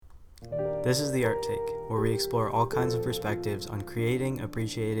This is the Art Take, where we explore all kinds of perspectives on creating,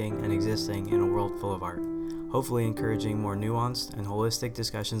 appreciating, and existing in a world full of art, hopefully encouraging more nuanced and holistic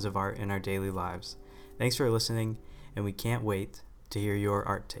discussions of art in our daily lives. Thanks for listening, and we can't wait to hear your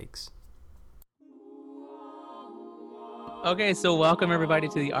art takes. Okay, so welcome everybody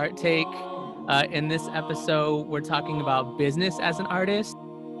to the Art Take. In this episode, we're talking about business as an artist.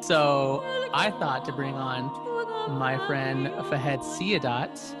 So I thought to bring on my friend Fahad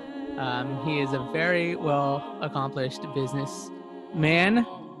Siadat. He is a very well-accomplished businessman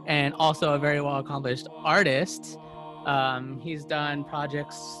and also a very well-accomplished artist. He's done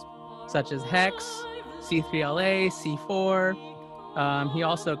projects such as Hex, C3LA, C4. He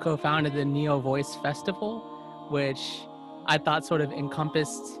also co-founded the Neo Voice Festival, which I thought sort of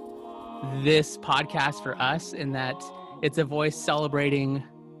encompassed this podcast for us in that it's a voice celebrating,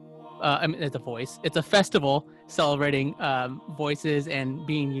 it's a festival celebrating voices and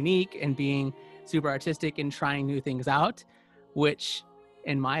being unique and being super artistic and trying new things out, which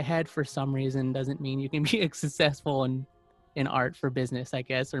in my head, for some reason, doesn't mean you can be successful in art for business, I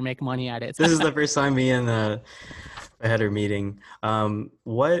guess, or make money at it. This is the first time me and the head are meeting.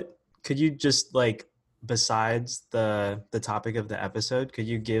 What could you just besides the topic of the episode, could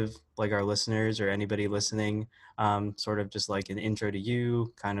you give our listeners or anybody listening sort of just an intro to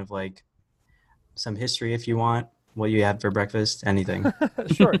you, kind of some history if you want, what you had for breakfast, anything?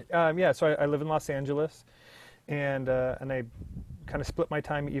 Sure. So I live in Los Angeles, and I kind of split my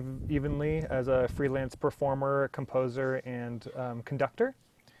time evenly as a freelance performer, composer, and conductor,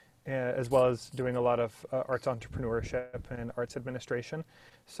 as well as doing a lot of arts entrepreneurship and arts administration.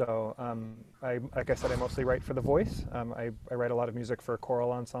 So like I said, I mostly write for The Voice. I write a lot of music for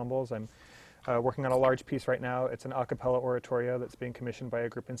choral ensembles. I'm working on a large piece right now. It's an a cappella oratorio that's being commissioned by a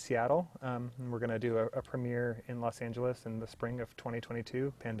group in Seattle. And we're going to do a premiere in Los Angeles in the spring of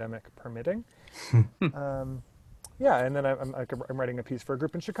 2022, pandemic permitting. And then I'm writing a piece for a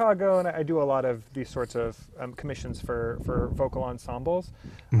group in Chicago, and I do a lot of these sorts of commissions for vocal ensembles.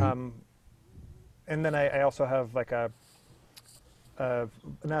 Mm-hmm. And then I also have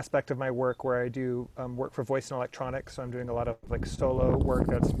an aspect of my work where I do work for voice and electronics. So I'm doing a lot of solo work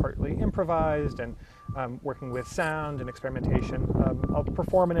that's partly improvised and working with sound and experimentation. I'll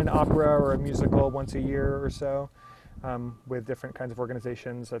perform in an opera or a musical once a year or so. With different kinds of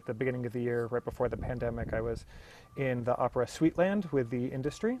organizations. At the beginning of the year, right before the pandemic, I was in the opera Sweetland with the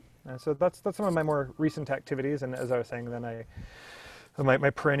industry. So that's some of my more recent activities. And as I was saying, then my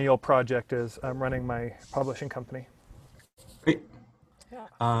perennial project is running my publishing company. Great.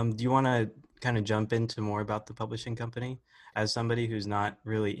 Yeah. Do you want to kind of jump into more about the publishing company as somebody who's not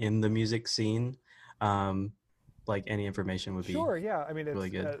really in the music scene? Any information would be sure. Yeah, I mean, it's really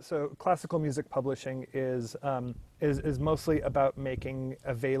good. So classical music publishing is mostly about making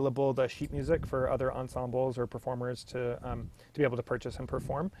available the sheet music for other ensembles or performers to be able to purchase and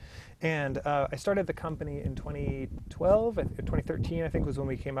perform. And I started the company in 2012, 2013, I think was when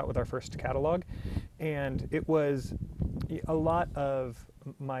we came out with our first catalog. And it was a lot of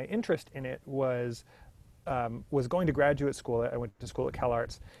my interest in it was going to graduate school. I went to school at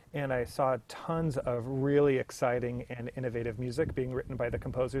CalArts, and I saw tons of really exciting and innovative music being written by the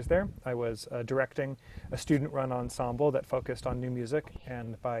composers there. I was directing a student-run ensemble that focused on new music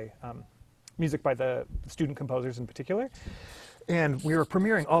and by music by the student composers in particular. And we were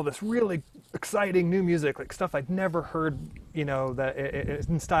premiering all this really exciting new music, stuff I'd never heard, that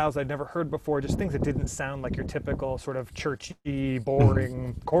in styles I'd never heard before, just things that didn't sound like your typical sort of churchy,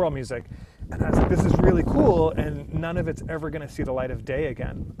 boring choral music. And I was like, this is really cool, and none of it's ever going to see the light of day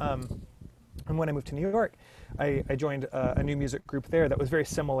again. And when I moved to New York, I joined a new music group there that was very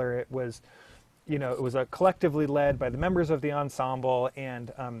similar. It was collectively led by the members of the ensemble,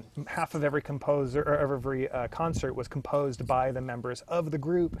 and half of every composer or every concert was composed by the members of the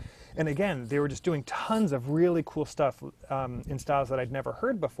group. And again, they were just doing tons of really cool stuff in styles that I'd never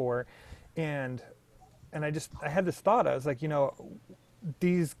heard before. And I had this thought. I was like,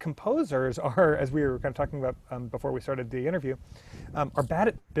 these composers are, as we were kind of talking about before we started the interview, are bad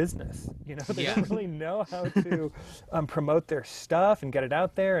at business. They don't really know how to promote their stuff and get it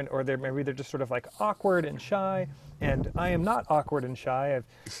out there, or maybe they're just sort of awkward and shy. And I am not awkward and shy.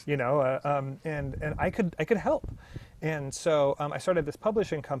 And I could help. And so I started this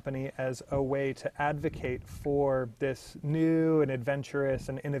publishing company as a way to advocate for this new and adventurous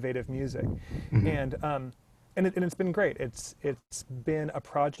and innovative music. Mm-hmm. And it's been great. It's been a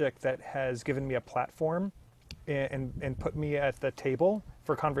project that has given me a platform and put me at the table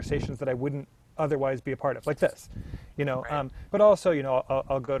for conversations that I wouldn't otherwise be a part of, like this, Right. But also,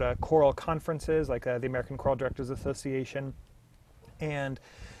 I'll go to choral conferences like the American Choral Directors Association, and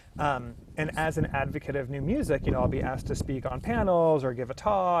And as an advocate of new music, I'll be asked to speak on panels or give a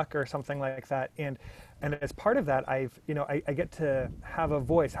talk or something like that. And as part of that, I get to have a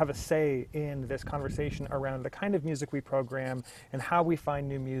voice, have a say in this conversation around the kind of music we program and how we find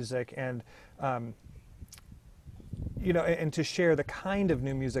new music, and and to share the kind of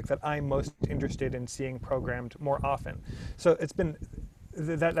new music that I'm most interested in seeing programmed more often. So that's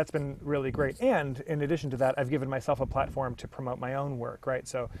been really great. And in addition to that, I've given myself a platform to promote my own work, right?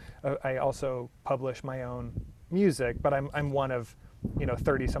 So I also publish my own music, but I'm one of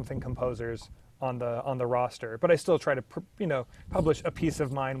 30 something composers on the roster. But I still try to publish a piece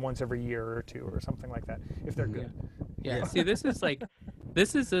of mine once every year or two or something like that if they're good. Yeah. See, this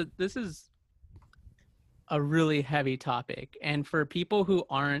is a really heavy topic, and for people who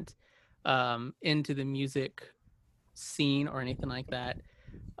aren't into the music scene or anything like that,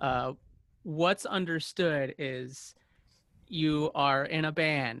 what's understood is you are in a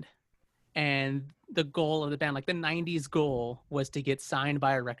band, and the goal of the band, like the 90s goal, was to get signed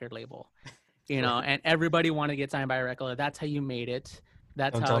by a record label, and everybody wanted to get signed by a record label. That's how you made it.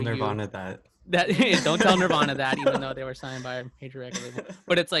 That's Don't how tell you Nirvana that. don't tell Nirvana that, even though they were signed by a major record label.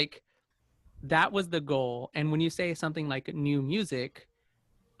 But it's like, that was the goal. And when you say something like new music,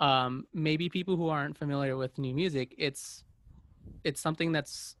 maybe people who aren't familiar with new music, it's something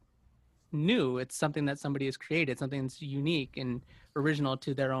that's new. It's something that somebody has created, something that's unique and original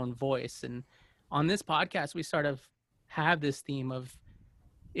to their own voice. And on this podcast, we sort of have this theme of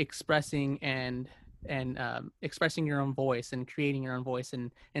expressing and expressing your own voice and creating your own voice,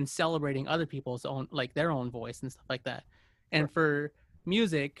 and celebrating other people's own, like their own voice and stuff like that. And for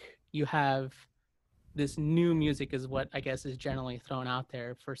music, you have this new music is what I guess is generally thrown out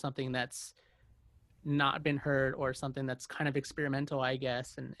there for something that's not been heard, or something that's kind of experimental, I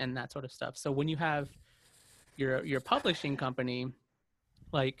guess, and that sort of stuff. So when you have your publishing company,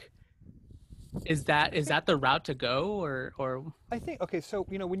 like, is that the route to go, or I think, okay, so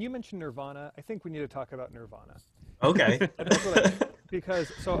when you mentioned Nirvana, I think we need to talk about Nirvana. Okay. And that's what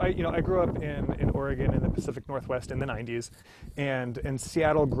because I grew up in Oregon in the Pacific Northwest in the 90s, and in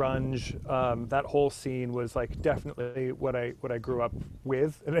Seattle grunge, that whole scene was like definitely what I grew up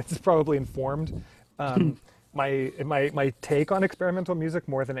with, and it's probably informed my take on experimental music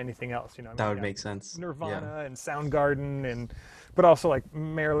more than anything else. That would make sense. Nirvana Yeah. and Soundgarden, but also like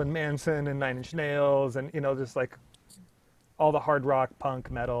Marilyn Manson and Nine Inch Nails, and just like all the hard rock, punk,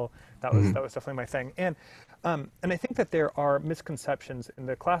 metal. That was definitely my thing. And I think that there are misconceptions in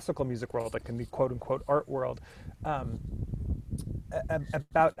the classical music world, like in the quote unquote art world,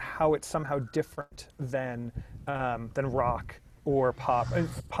 about how it's somehow different than rock or pop. And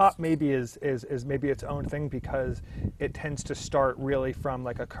pop maybe is maybe its own thing because it tends to start really from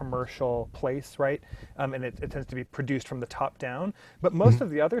like a commercial place, right? And it tends to be produced from the top down. But most of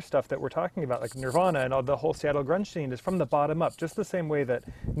the other stuff that we're talking about, like Nirvana and all the whole Seattle grunge scene, is from the bottom up, just the same way that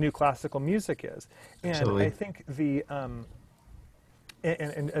new classical music is. And Absolutely. I think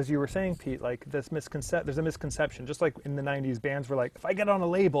and as you were saying, Pete, like there's a misconception. Just like in the 90s, bands were like, if I get on a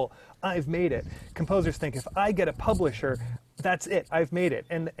label, I've made it. Composers think if I get a publisher, that's it, I've made it.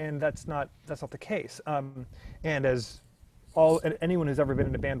 And that's not the case. And as anyone who's ever been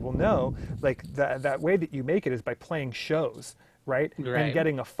in a band will know, like that way that you make it is by playing shows, right? And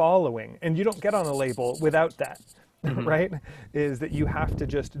getting a following. And you don't get on a label without that. Right? Is that you have to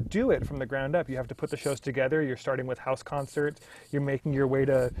just do it from the ground up. You have to put the shows together. You're starting with house concerts. You're making your way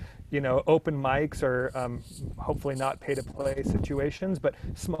to, open mics or hopefully not pay to play situations, but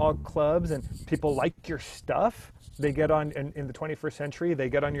small clubs, and people like your stuff. They get on, in the 21st century, they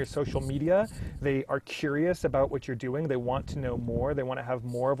get on your social media. They are curious about what you're doing. They want to know more. They want to have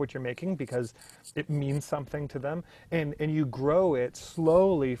more of what you're making because it means something to them. And you grow it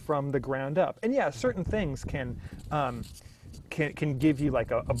slowly from the ground up. And yeah, certain things can give you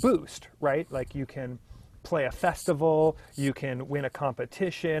like a boost, right? Like you can play a festival, you can win a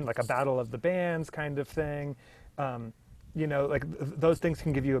competition, like a battle of the bands kind of thing. Those things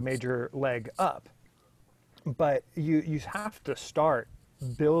can give you a major leg up. But you have to start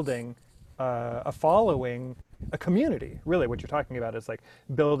building a following, a community. Really, what you're talking about is like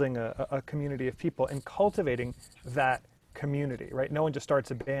building a community of people and cultivating that community, right? No one just starts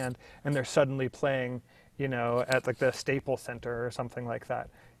a band and they're suddenly playing, at like the Staples Center or something like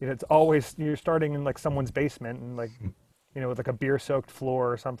that. It's always, you're starting in like someone's basement and like, with like a beer-soaked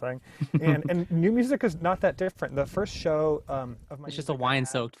floor or something. And new music is not that different. The first show of my it's just a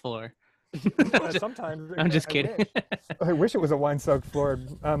wine-soaked floor? Sometimes I'm just kidding. I wish it was a wine-soaked floor.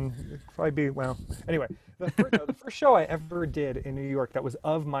 Probably be, well. Anyway, the first show I ever did in New York that was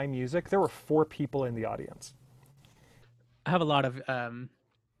of my music, there were 4 people in the audience. I have a lot of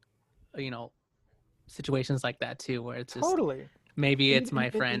situations like that too, where it's just Totally. maybe And, it's my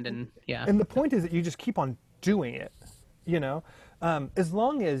friend, and yeah. and the point is that you just keep on doing it, you know, as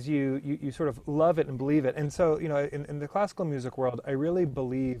long as you sort of love it and believe it. And so, in the classical music world, I really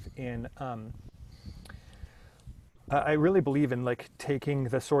believe in like taking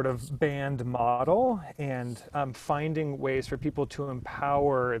the sort of band model and finding ways for people to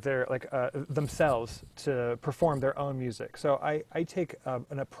empower their themselves to perform their own music. So I take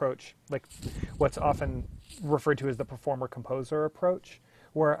an approach like what's often referred to as the performer composer approach,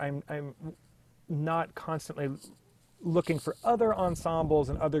 where I'm not constantly looking for other ensembles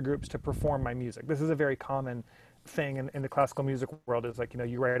and other groups to perform my music. This is a very common thing in the classical music world, is like,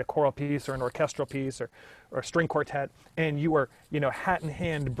 you write a choral piece or an orchestral piece or a string quartet, and you are, hat in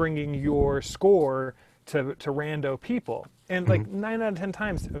hand bringing your score to rando people. And like 9 out of 10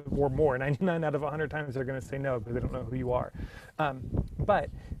 times or more, 99 out of 100 times, they're going to say no because they don't know who you are. But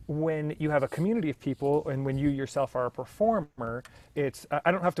when you have a community of people and when you yourself are a performer, it's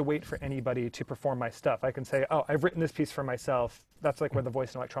I don't have to wait for anybody to perform my stuff. I can say, oh, I've written this piece for myself. That's like where the voice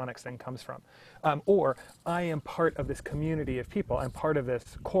and electronics thing comes from. Or I am part of this community of people. I'm part of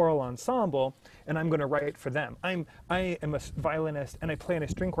this choral ensemble, and I'm going to write for them. I am a violinist, and I play in a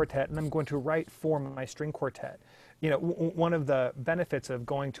string quartet, and I'm going to write for my string quartet. One of the benefits of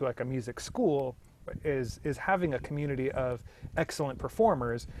going to like a music school is having a community of excellent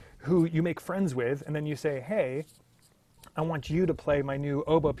performers who you make friends with, and then you say, hey, I want you to play my new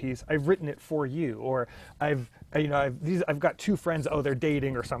oboe piece. I've written it for you. Or I've got two friends. Oh, they're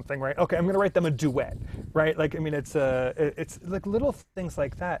dating or something, right? Okay, I'm going to write them a duet, right? Like, I mean, it's like little things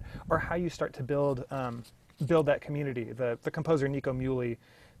like that are how you start to build that community. The composer Nico Muhly,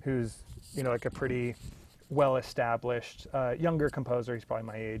 who's like a pretty well-established younger composer. He's probably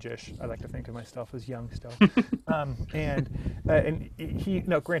my age-ish. I like to think of myself as young still. And he,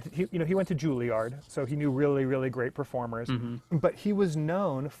 no, granted, he went to Juilliard, so he knew really, really great performers. Mm-hmm. But he was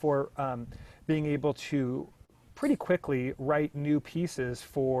known for being able to pretty quickly write new pieces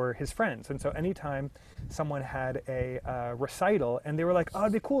for his friends. And so anytime someone had a recital and they were like, oh,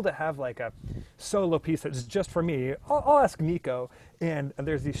 it'd be cool to have like a solo piece that's just for me, I'll ask Nico. And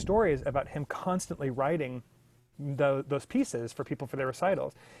there's these stories about him constantly writing those pieces for people for their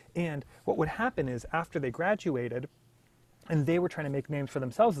recitals. And what would happen is after they graduated, and they were trying to make names for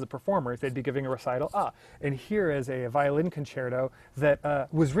themselves as performers, they'd be giving a recital. And here is a violin concerto that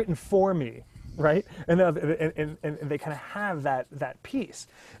was written for me, right? And they kind of have that piece.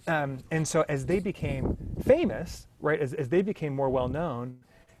 And so as they became famous, right, as they became more well known,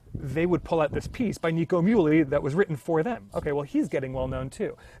 they would pull out this piece by Nico Muhly that was written for them. Okay, well, he's getting well known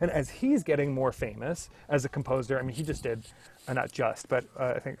too. And as he's getting more famous as a composer, I mean, he just did, not just, but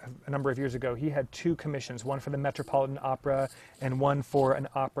I think a number of years ago, he had 2 commissions, one for the Metropolitan Opera and one for an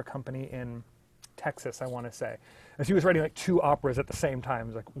opera company in Texas, I want to say. And so he was writing like 2 operas at the same time. It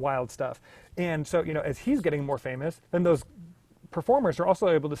was like wild stuff. And so, as he's getting more famous, then those performers are also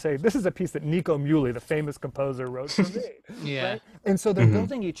able to say, this is a piece that Nico Muhly, the famous composer, wrote for me. Yeah. Right? And so they're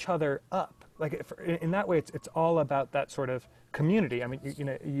building each other up. Like in that way, it's all about that sort of community. I mean,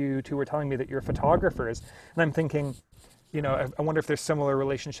 you two were telling me that you're photographers, and I'm thinking, I wonder if there's similar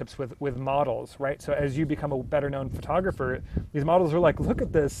relationships with models, right? So as you become a better known photographer, these models are like, look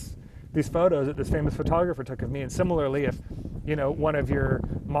at these photos that this famous photographer took of me. And similarly, if one of your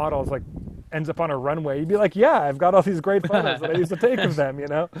models like ends up on a runway, you'd be like, yeah, I've got all these great photos that I used to take of them,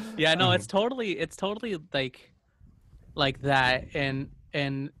 Yeah, no, it's totally like that, and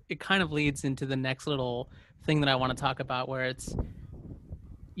it kind of leads into the next little thing that I want to talk about, where it's,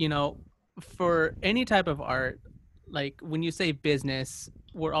 for any type of art, like when you say business,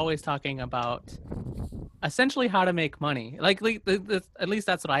 we're always talking about essentially how to make money. Like at least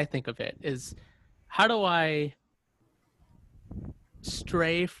that's what I think of it, is how do I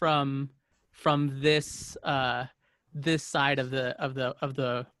stray from this this side of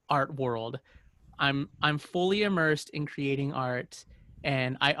the art world. I'm fully immersed in creating art,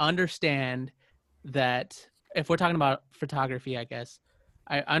 and I understand that if we're talking about photography, I guess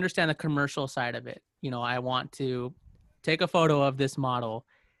I understand the commercial side of it. I want to take a photo of this model,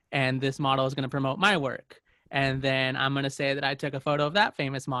 and this model is going to promote my work, and then I'm going to say that I took a photo of that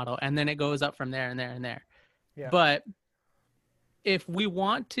famous model, and then it goes up from there and there and there. Yeah. But if we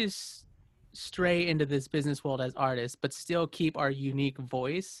want to stray into this business world as artists, but still keep our unique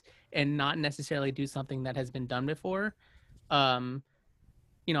voice and not necessarily do something that has been done before,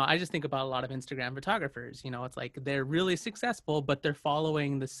 I just think about a lot of Instagram photographers. It's like they're really successful, but they're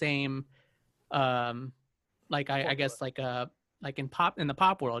following the same, I guess like in the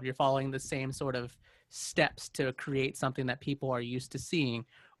pop world, you're following the same sort of steps to create something that people are used to seeing.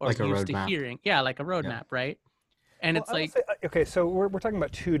 or Like a used to roadmap. hearing. Yeah, like a Yeah. roadmap, right? And Well, it's I will like, say, okay, so we're talking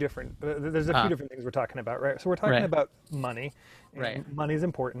about two different, there's a few uh, different things we're talking about, right? So we're talking right, about money, right. and money is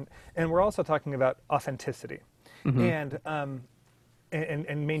important, and we're also talking about authenticity Mm-hmm. and,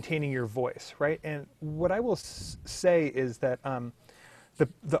 and maintaining your voice, right? And what I will say is that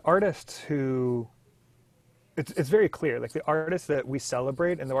the artists who, it's very clear, like the artists that we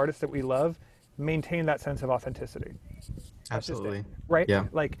celebrate and the artists that we love maintain that sense of authenticity. That's just it, Absolutely. right? Yeah.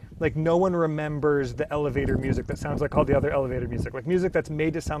 Like no one remembers the elevator music that sounds like all the other elevator music. Like music that's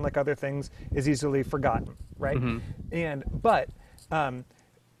made to sound like other things is easily forgotten, right? Mm-hmm. And but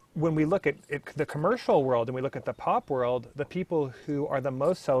when we look at the commercial world and we look at the pop world, the people who are the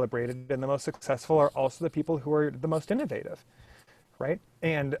most celebrated and the most successful are also the people who are the most innovative, right?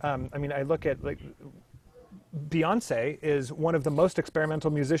 And I mean, I look at like Beyonce is one of the most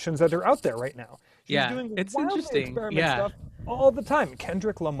experimental musicians that are out there right now. She's Yeah, doing it's wildly interesting. experiment Yeah, stuff all the time.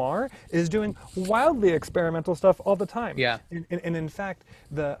 Kendrick Lamar is doing wildly experimental stuff all the time. yeah, And in fact,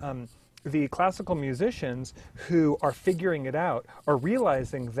 the classical musicians who are figuring it out are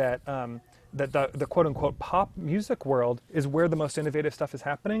realizing that that the quote unquote pop music world is where the most innovative stuff is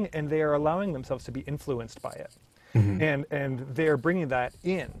happening, and they are allowing themselves to be influenced by it. Hmm. And they're bringing that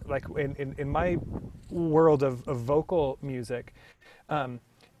in, like in my world of vocal music.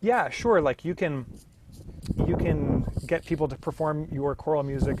 Yeah, sure, like you can get people to perform your choral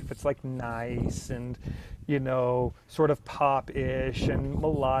music if it's like nice and, you know, sort of pop-ish and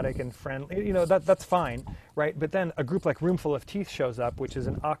melodic and friendly, you know, that's fine, right? But then a group like Roomful of Teeth shows up, which is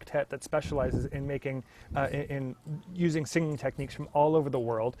an octet that specializes in making in using singing techniques from all over the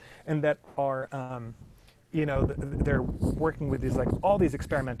world, and that are you know, they're working with these like all these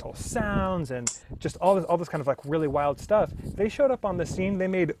experimental sounds and just all this kind of like really wild stuff. They showed up on the scene. They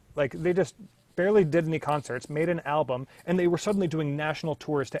made like they just barely did any concerts, made an album, and they were suddenly doing national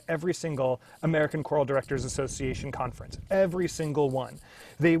tours to every single American Choral Directors Association conference. Every single one.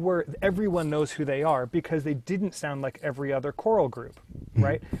 Everyone knows who they are because they didn't sound like every other choral group,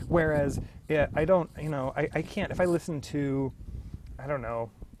 right? Whereas yeah, I don't, you know, I can't, if I listen to, I don't know,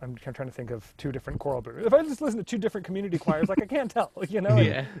 I'm trying to think of two different choral groups. If I just listen to two different community choirs, like I can't tell, you know,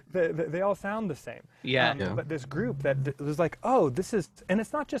 yeah, they all sound the same. yeah, Yeah. But this group that was like, oh, this is, and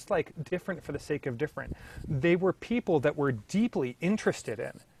it's not just like different for the sake of different. They were people that were deeply interested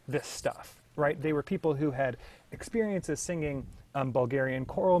in this stuff, right? They were people who had experiences singing Bulgarian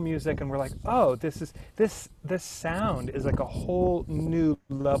choral music, and were like, oh, this sound is like a whole new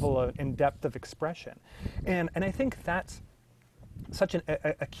level of in depth of expression, and I think that's such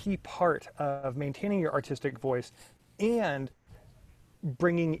a key part of maintaining your artistic voice and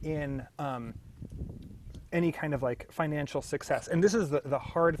bringing in any kind of like financial success. And this is the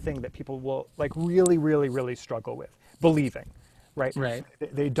hard thing that people will like really, really, really struggle with, believing, right? right.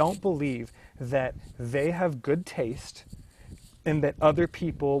 They don't believe that they have good taste and that other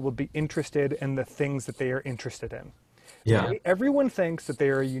people will be interested in the things that they are interested in. Yeah. Everyone thinks that they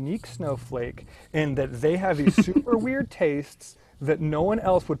are a unique snowflake and that they have these super weird tastes that no one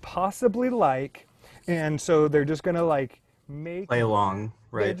else would possibly like, and so they're just gonna like make Play along,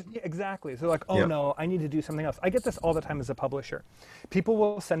 right? yeah, exactly. So like, oh Yep. no, I need to do something else. I get this all the time as a publisher. People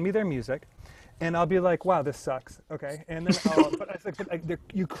will send me their music, and I'll be like, wow, this sucks. Okay, and then but I was like,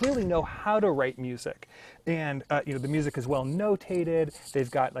 you clearly know how to write music, and you know the music is well notated. They've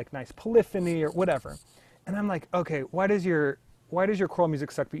got like nice polyphony or whatever, and I'm like, okay, why does your choral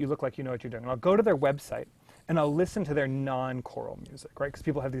music suck? But you look like you know what you're doing. And I'll go to their website and I'll listen to their non-choral music, right? Because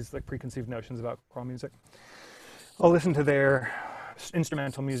people have these like preconceived notions about choral music. I'll listen to their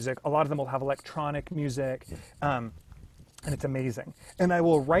instrumental music. A lot of them will have electronic music, and it's amazing. And I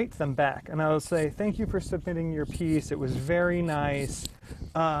will write them back, and I will say, "Thank you for submitting your piece. It was very nice."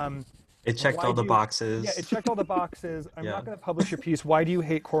 It checked Why all do the you- boxes. Yeah, it checked all the boxes. I'm Yeah. not going to publish your piece. Why do you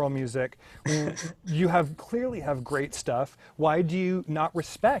hate choral music? You clearly have great stuff. Why do you not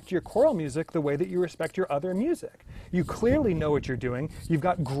respect your choral music the way that you respect your other music? You clearly know what you're doing. You've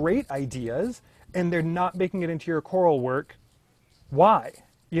got great ideas, and they're not making it into your choral work. Why?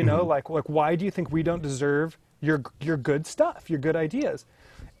 You know, like why do you think we don't deserve your good stuff, your good ideas?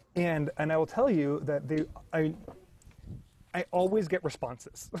 And I will tell you that I always get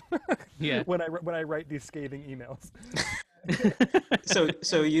responses Yeah. when I write these scathing emails.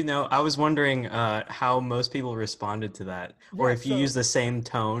 So you know, I was wondering how most people responded to that, or Yeah, if you so use the same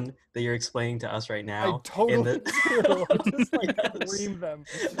tone that you're explaining to us right I now. totally do. I just like Yes. ream them.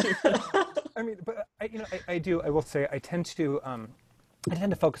 I mean, but you know, I do. I will say I tend to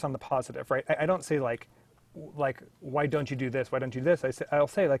focus on the positive, right? I don't say like like, why don't you do this? Why don't you do this? I'll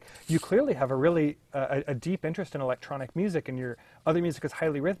say, like, you clearly have a really a deep interest in electronic music, and your other music is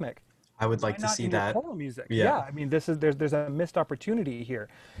highly rhythmic. I would Why like to not see in your that. choral music? Yeah. Yeah, I mean, there's a missed opportunity here,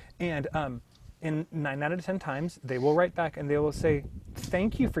 and in 9 out of 10 times they will write back and they will say,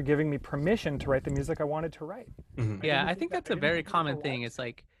 "Thank you for giving me permission to write the music I wanted to write." Mhm. Yeah, I think that's a very common thing. It's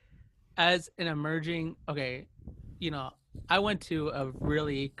like, as an emerging, okay, you know, I went to a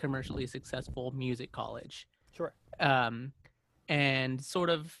really commercially successful music college. Sure. Um, and sort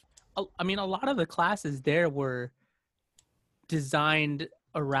of, I mean, a lot of the classes there were designed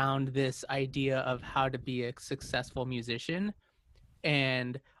around this idea of how to be a successful musician.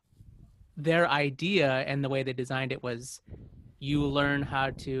 And their idea and the way they designed it was you learn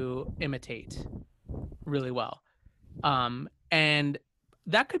how to imitate really well. And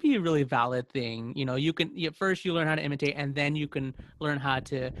that could be a really valid thing. You know, you can, at first you learn how to imitate and then you can learn how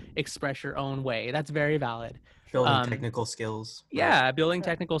to express your own way. That's very valid. Building Um, technical skills, right? yeah, building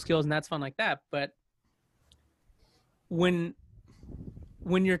technical skills, and that's fun like that. But when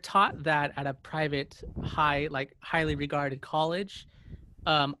you're taught that at a private, highly regarded college,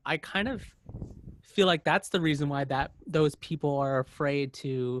 I kind of feel like that's the reason why those people are afraid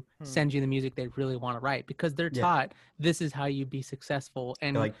to send you the music they really want to write, because they're Yeah. taught this is how you be successful. It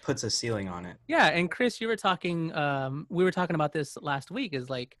And like puts a ceiling on it. yeah, and Chris, you were talking, we were talking about this last week, is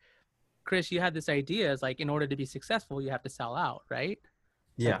like, Chris, you had this idea, is like, in order to be successful, you have to sell out, right?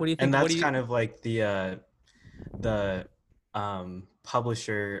 Yeah. Like, what do you And think? What that's do you, kind of like the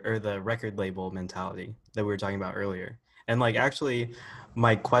publisher or the record label mentality that we were talking about earlier. And like actually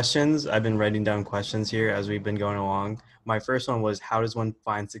my questions, I've been writing down questions here as we've been going along. My first one was, how does one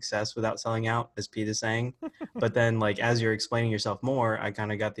find success without selling out, as Pete is saying? But then like as you're explaining yourself more, I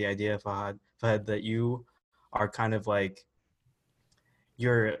kind of got the idea, Fahad, that you are kind of like,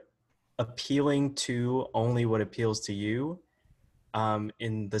 you're appealing to only what appeals to you,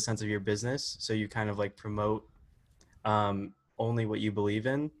 in the sense of your business. So you kind of like promote only what you believe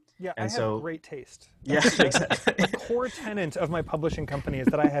in. Yeah, I And have so, great taste. yeah, exactly. A core tenet of my publishing company is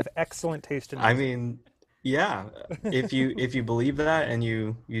that I have excellent taste in I music. mean, yeah, if you believe that and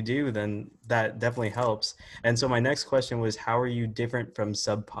you do, then that definitely helps. And so my next question was, how are you different from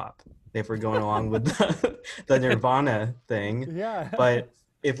Sub Pop? If we're going along with the Nirvana thing, Yeah. but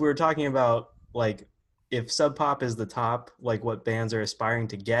if we were talking about like, if Sub Pop is the top, like what bands are aspiring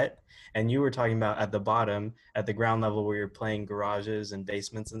to get, and you were talking about at the bottom, at the ground level where you're playing garages and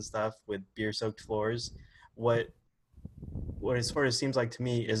basements and stuff with beer-soaked floors, what it sort of seems like to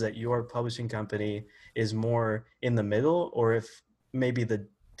me is that your publishing company is more in the middle, or if maybe the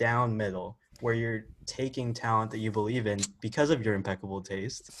down middle, where you're taking talent that you believe in because of your impeccable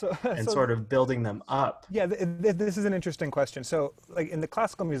taste So, and so sort of building them up. yeah, this is an interesting question. So, like in the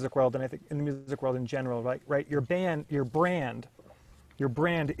classical music world, and I think in the music world in general, right, your brand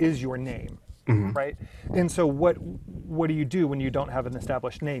is your name, right? And so, what do you do when you don't have an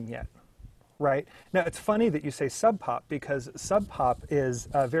established name yet? Right? Now, it's funny that you say Sub Pop, because Sub Pop is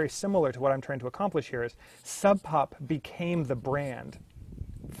very similar to what I'm trying to accomplish here. Is Sub Pop became the brand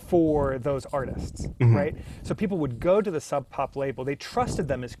for those artists, right? So people would go to the Sub Pop label. They trusted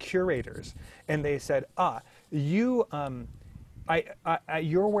them as curators, and they said, you're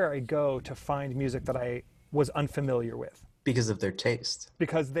where I go to find music that I was unfamiliar with. Because of their taste.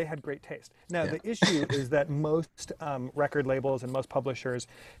 Because they had great taste. Now, Yeah. the issue is that most record labels and most publishers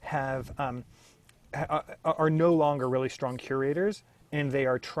have are no longer really strong curators, and they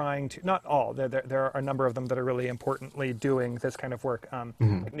are trying to, not all, there are a number of them that are really importantly doing this kind of work,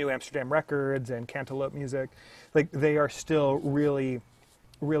 like New Amsterdam Records and Cantaloupe Music. Like, they are still really,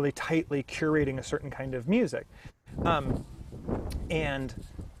 really tightly curating a certain kind of music.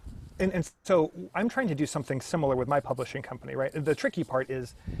 And so I'm trying to do something similar with my publishing company, right? The tricky part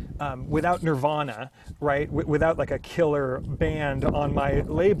is, without Nirvana, right? Without like a killer band on my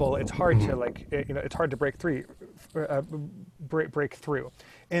label, it's hard to it's hard to break through.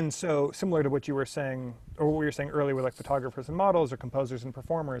 And so, similar to what you were saying, or what we were saying earlier with like photographers and models, or composers and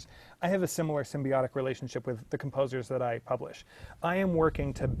performers, I have a similar symbiotic relationship with the composers that I publish. I am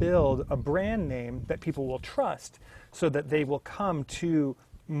working to build a brand name that people will trust, so that they will come to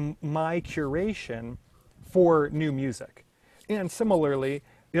my curation for new music. And similarly,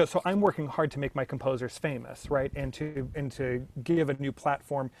 so I'm working hard to make my composers famous, right? And to give a new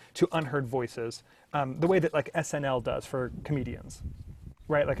platform to unheard voices, the way that like SNL does for comedians,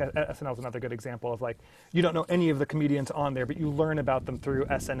 right? Like SNL is another good example of like, you don't know any of the comedians on there, but you learn about them through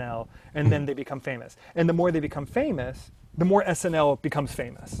SNL, and then they become famous. And the more they become famous, the more SNL becomes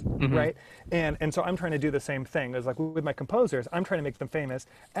famous, Mm-hmm. right? And so I'm trying to do the same thing. It's like with my composers, I'm trying to make them famous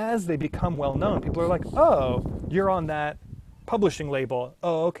as they become well known. People are like, oh, you're on that publishing label.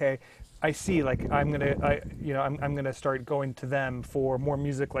 Oh, okay. I see. Like I'm gonna start going to them for more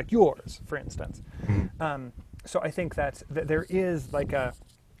music like yours, for instance. Mhm. So I think that there is like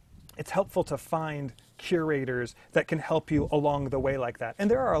it's helpful to find curators that can help you along the way like that. And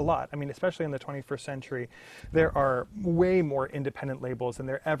there are a lot. I mean, especially in the 21st century, there are way more independent labels than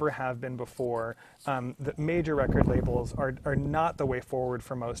there ever have been before. The major record labels are not the way forward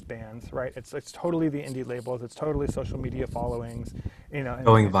for most bands, right? It's totally the indie labels. It's totally social media followings, you know.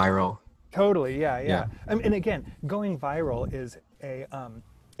 Going viral. Totally, yeah, yeah. Yeah. I mean, and again, going viral is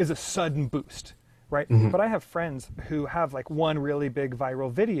a sudden boost, right? Mhm. But I have friends who have like one really big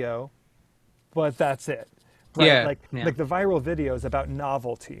viral video, but that's it, right? Yeah, Like yeah. like the viral video is about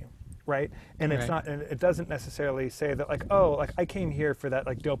novelty, right? And it's Right. not, and it doesn't necessarily say that like, oh, like I came here for that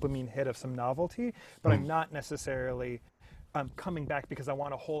like dopamine hit of some novelty, but I'm not necessarily coming back because I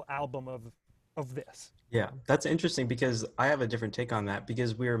want a whole album of this. Yeah, that's interesting because I have a different take on that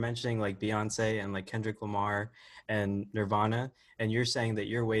because we were mentioning like Beyonce and like Kendrick Lamar and Nirvana, and you're saying that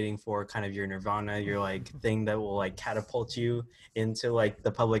you're waiting for kind of your Nirvana, your like thing that will like catapult you into like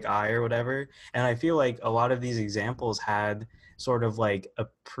the public eye or whatever. And I feel like a lot of these examples had sort of like a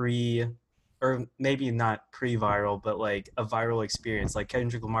pre or maybe not pre-viral, but like a viral experience. Like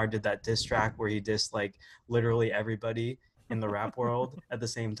Kendrick Lamar did that diss track where he dissed like literally everybody in the rap world at the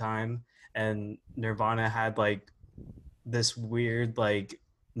same time, and Nirvana had like this weird like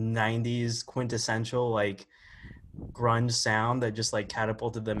 90s quintessential like grunge sound that just like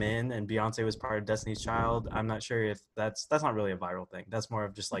catapulted them in, and Beyonce was part of Destiny's Child. I'm not sure if that's not really a viral thing. That's more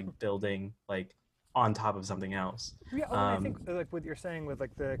of just like building like on top of something else. Yeah, well, and I think um like what you're saying with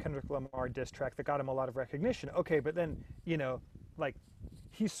like the Kendrick Lamar diss track that got him a lot of recognition. Okay, but then like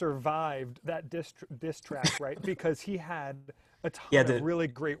he survived that diss track, right? Because he had a yeah, ton of really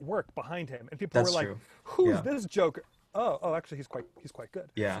great work behind him, and people were that's like, true. "Who's Yeah. this joker?" Oh, actually, he's quite good.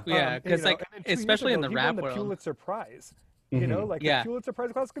 Yeah. Yeah, because like And then 2 years especially in ago, the he rap won the world. Pulitzer Prize. Mhm. Like Yeah. the Pulitzer Prize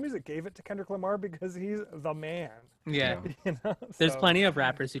of Classical Music gave it to Kendrick Lamar because he's the man. Yeah. There's So, plenty of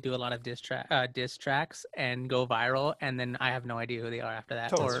rappers who do a lot of diss tracks and go viral, and then I have no idea who they are after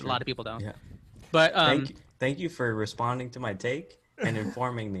that, Totally. or That's a lot true. of people don't. Yeah. But Thank you for responding to my take and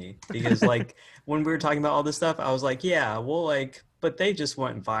informing me, because like when we were talking about all this stuff, I was like, yeah, well, like, but they just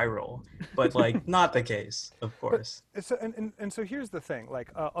went viral, but like not the case, of course. So and so here's the thing. Like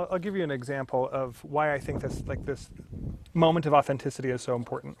I'll give you an example of why I think this moment of authenticity is so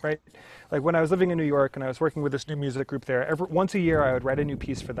important, right? Like when I was living in New York and I was working with this new music group there, once a year I would write a new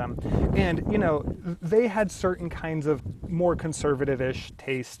piece for them, and they had certain kinds of more conservative-ish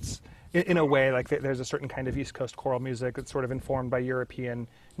tastes. In a way, like there's a certain kind of East Coast choral music that's sort of informed by European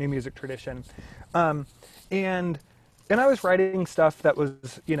new music tradition, and I was writing stuff that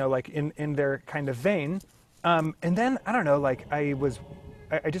was like in their kind of vein, and then I don't know, like I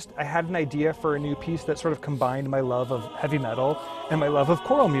had an idea for a new piece that sort of combined my love of heavy metal and my love of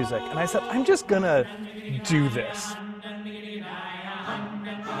choral music, and I said, I'm just gonna do this.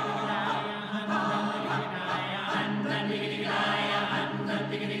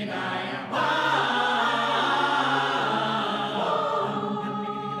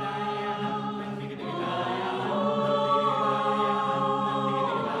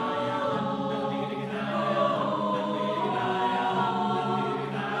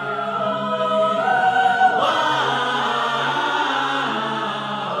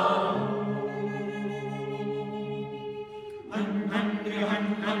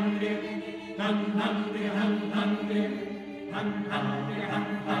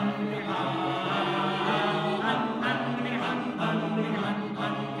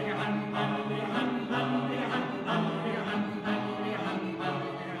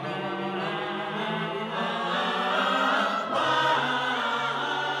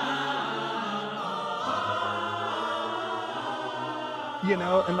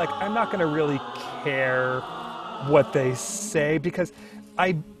 And like I'm not gonna really care what they say because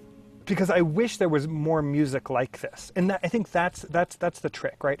I wish there was more music like this, and I think that's the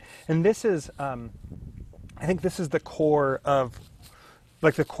trick, right? And this is I think this is the core of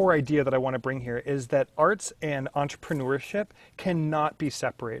like the core idea that I want to bring here is that arts and entrepreneurship cannot be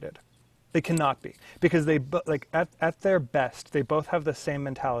separated. They cannot be, because they like at their best they both have the same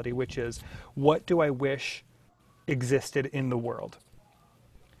mentality, which is what do I wish existed in the world.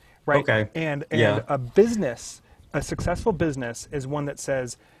 Right. Okay. And Yeah. a successful business is one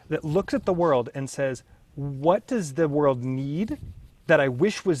that looks at the world and says, what does the world need that I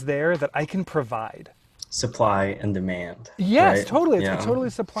wish was there that I can provide? supply and demand, Yes, right? totally. It's Yeah. totally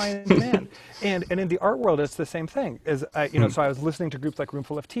supply and demand, and in the art world, it's the same thing. As so I was listening to groups like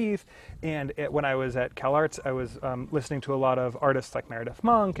Roomful of Teeth, and when I was at Cal Arts, I was listening to a lot of artists like Meredith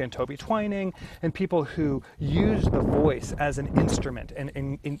Monk and Toby Twining, and people who used the voice as an instrument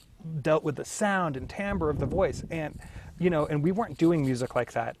and dealt with the sound and timbre of the voice, and and we weren't doing music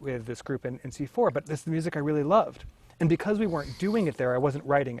like that with this group in C4, but this is the music I really loved. And because we weren't doing it there, I wasn't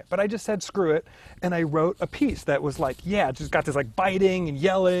writing it. But I just said, screw it. And I wrote a piece that was like, yeah, just got this like biting and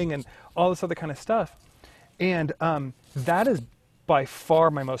yelling and all this other kind of stuff. And that is by far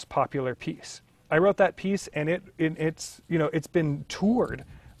my most popular piece. I wrote that piece, and it's been toured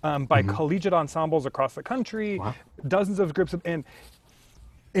by Hmm. collegiate ensembles across the country, Wow. dozens of groups,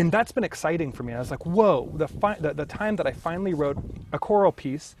 and that's been exciting for me. I was like, whoa, the time that I finally wrote a choral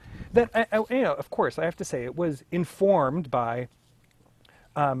piece that, of course, I have to say, it was informed by,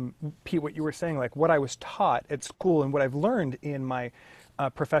 Pete, what you were saying, like what I was taught at school and what I've learned in my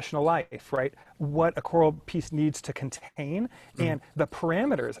professional life, right? What a choral piece needs to contain Mm. and the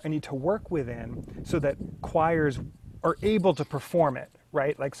parameters I need to work within so that choirs are able to perform it,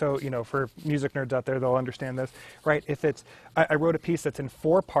 right? Like, so, for music nerds out there, they'll understand this, right? If it's, I wrote a piece that's in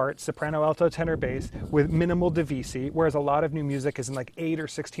 4 parts, soprano, alto, tenor, bass, with minimal divisi, whereas a lot of new music is in like 8 or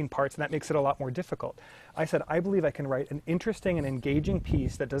 16 parts, and that makes it a lot more difficult. I said, I believe I can write an interesting and engaging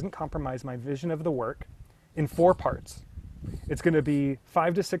piece that doesn't compromise my vision of the work in 4 parts. It's going to be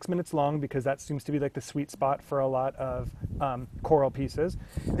 5 to 6 minutes long because that seems to be like the sweet spot for a lot of choral pieces.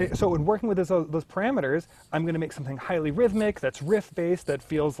 So in working with those parameters, I'm going to make something highly rhythmic, that's riff-based, that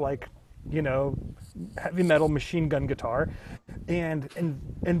feels like, heavy metal machine gun guitar. And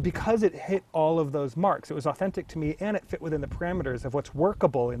because it hit all of those marks, it was authentic to me and it fit within the parameters of what's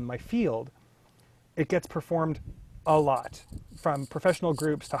workable in my field, it gets performed a lot, from professional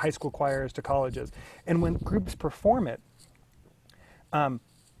groups to high school choirs to colleges. And when groups perform it,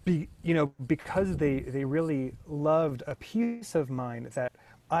 because they really loved a piece of mine that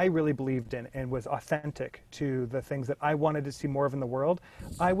I really believed in and was authentic to the things that I wanted to see more of in the world,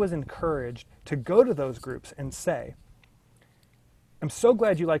 I was encouraged to go to those groups and say, I'm so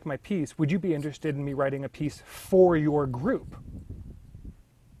glad you liked my piece. Would you be interested in me writing a piece for your group?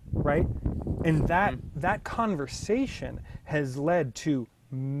 Right? And that conversation has led to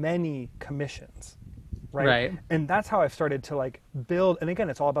many commissions. Right? Right. And that's how I've started to like build. And again,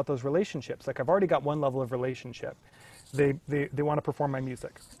 it's all about those relationships. Like I've already got one level of relationship. They want to perform my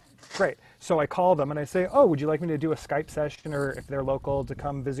music. Great. So I call them and I say, oh, would you like me to do a Skype session, or if they're local, to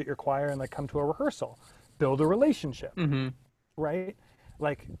come visit your choir and like come to a rehearsal? Build a relationship. Mm-hmm. Right?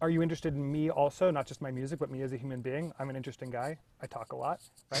 Like, are you interested in me also, not just my music, but me as a human being? I'm an interesting guy. I talk a lot,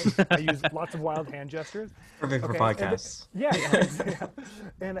 right? I use lots of wild hand gestures. Perfect for Okay, podcasts. yeah,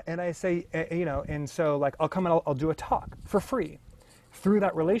 yeah. And I say, and so like I'll come and I'll do a talk for free. Through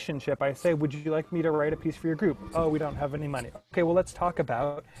that relationship, I say, would you like me to write a piece for your group? Oh, we don't have any money. Okay, well, let's talk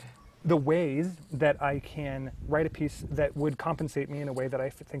about the ways that I can write a piece that would compensate me in a way that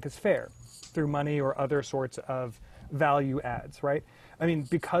I think is fair, through money or other sorts of value adds, right? I mean,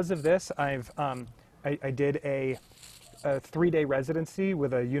 because of this, I did a 3-day residency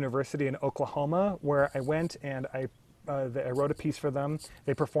with a university in Oklahoma, where I went and I wrote a piece for them.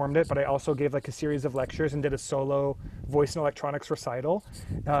 They performed it, but I also gave like a series of lectures and did a solo voice and electronics recital.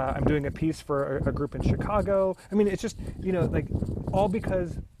 I'm doing a piece for a group in Chicago. I mean, it's just, like all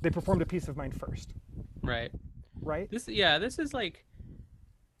because they performed a piece of mine first. Right. Right? This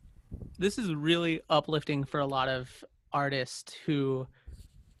is really uplifting for a lot of artists who,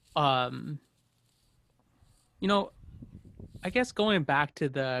 um, I guess going back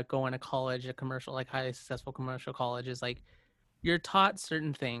to going to college, a commercial, like highly successful commercial college, is like you're taught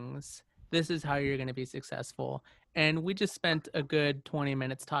certain things. This is how you're going to be successful. And we just spent a good 20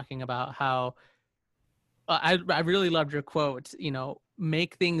 minutes talking about how I really loved your quote,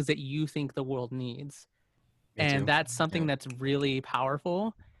 make things that you think the world needs. Me And too. that's something Yeah. that's really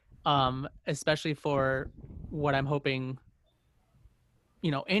powerful, especially for what I'm hoping,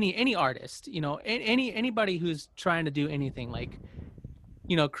 any artist, anybody who's trying to do anything, like,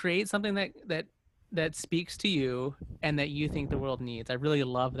 create something that speaks to you and that you think the world needs. I really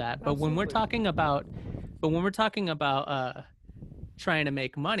love that. But when we're Absolutely. talking about trying to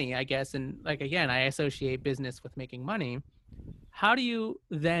make money, I guess, and like, again, I associate business with making money. How do you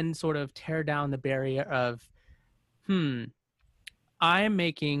then sort of tear down the barrier of, I am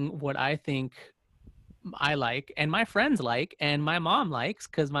making what I think I like and my friends like and my mom likes,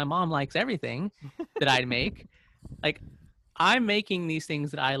 because my mom likes everything that I make. Like, I'm making these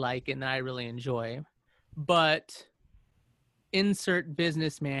things that I like and that I really enjoy, but insert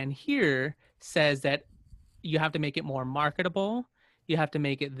businessman here says that you have to make it more marketable. You have to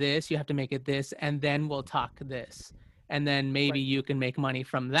make it this, you have to make it this, and then we'll talk this. And then maybe Right. you can make money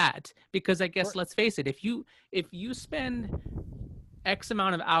from that. Because I guess, Right. let's face it, if you spend X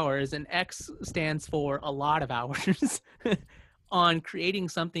amount of hours, and X stands for a lot of hours on creating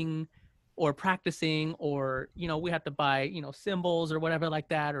something or practicing, or, we have to buy, cymbals or whatever like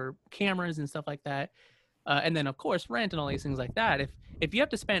that, or cameras and stuff like that. And then of course rent and all these things like that. If you have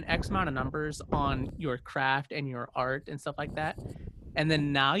to spend X amount of numbers on your craft and your art and stuff like that, and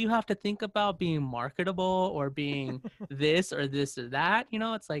then now you have to think about being marketable or being this or this or that,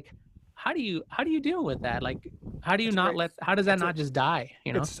 it's like, how do you deal with that? Like, how do you That's not great. let how does that It's a, not just die?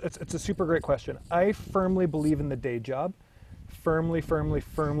 it's a super great question. I firmly believe in the day job. Firmly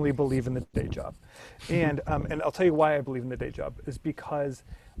believe in the day job. And I'll tell you why I believe in the day job is because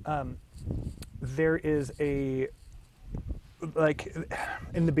there is like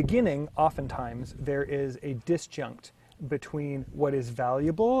in the beginning, oftentimes there is a disjunct between what is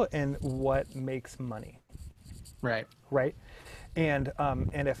valuable and what makes money. Right. Right? And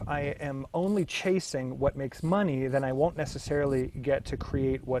if I am only chasing what makes money, then I won't necessarily get to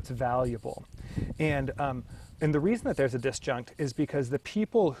create what's valuable. And the reason that there's a disjunct is because the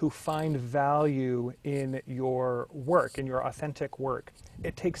people who find value in your work, in your authentic work,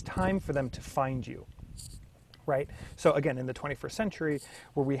 it takes time for them to find you. Right? So again, in the 21st century,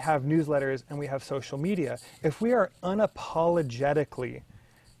 where we have newsletters and we have social media, if we are unapologetically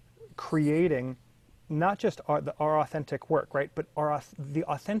creating not just our authentic work, right, but the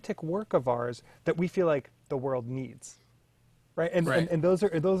authentic work of ours that we feel like the world needs, right? And Right. and those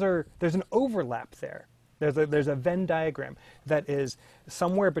are there's an overlap there. There's a Venn diagram that is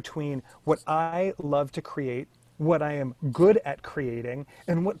somewhere between what I love to create, what I am good at creating,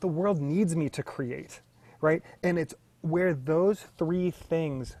 and what the world needs me to create, right? And it's where those three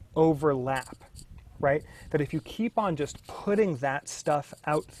things overlap, right? That if you keep on just putting that stuff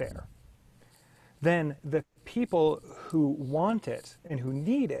out there, then the people who want it and who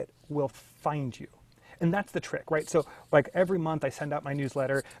need it will find you. And that's the trick, right? So like every month I send out my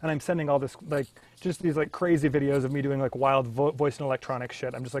newsletter and I'm sending all this, like just these like crazy videos of me doing like wild voice and electronic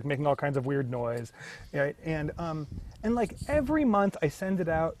shit. I'm just like making all kinds of weird noise, right? And like every month I send it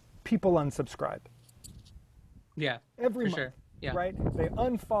out, people unsubscribe. Yeah. Every for month, sure. Yeah. right? They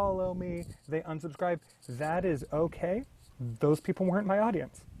unfollow me, they unsubscribe. That is okay. Those people weren't my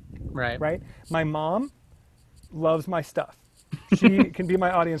audience. Right. Right? My mom loves my stuff. She can be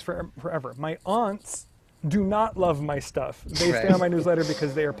my audience forever. My aunts do not love my stuff. They stay Right. on my newsletter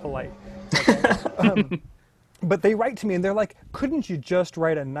because they are polite. Okay? But they write to me and they're like, couldn't you just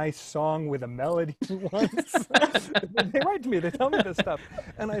write a nice song with a melody once? They write to me, they tell me this stuff.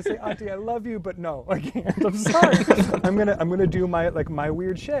 And I say, Auntie, I love you, but no, I can't. I'm sorry. I'm gonna do my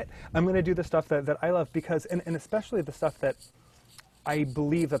weird shit. I'm gonna do the stuff that I love because and especially the stuff that I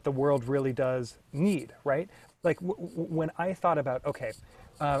believe that the world really does need, right? Like when I thought about, okay,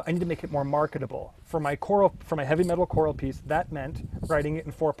 I need to make it more marketable for my heavy metal choral piece. That meant writing it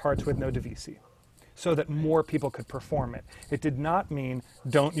in 4 parts with no divisi, so that more people could perform it. It did not mean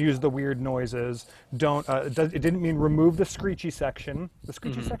don't use the weird noises. Don't. It didn't mean remove the screechy section. The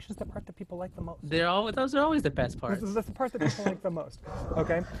screechy section is the part that people like the most. Those are always the best parts. That's the part that people like the most.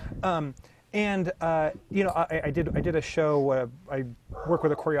 Okay. And I did a show. I work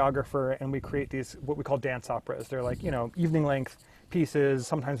with a choreographer, and we create these what we call dance operas. They're like evening length pieces,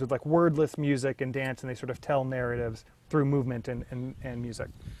 sometimes with like wordless music and dance, and they sort of tell narratives through movement and music.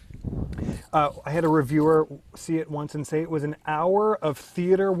 I had a reviewer see it once and say it was an hour of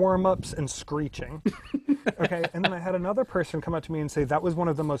theater warm-ups and screeching. Okay, and then I had another person come up to me and say that was one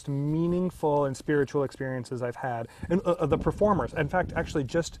of the most meaningful and spiritual experiences I've had. And the performers, in fact, actually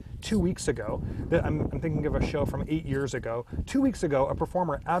just 2 weeks ago, I'm thinking of a show from 8 years ago. 2 weeks ago, a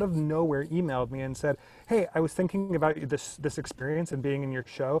performer out of nowhere emailed me and said, "Hey, I was thinking about this experience and being in your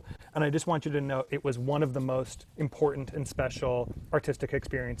show, and I just want you to know it was one of the most important and special artistic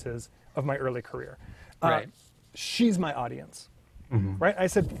experiences of my early career." Right. She's my audience. Right? I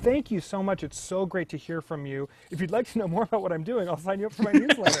said, thank you so much. It's so great to hear from you. If you'd like to know more about what I'm doing, I'll sign you up for my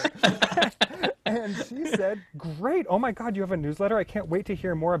newsletter. And she said, great. Oh my God, you have a newsletter? I can't wait to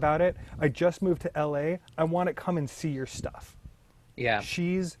hear more about it. I just moved to LA. I want to come and see your stuff. Yeah.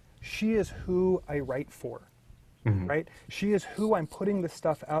 She is who I write for. Right? She is who I'm putting this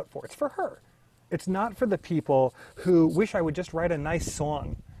stuff out for. It's for her. It's not for the people who wish I would just write a nice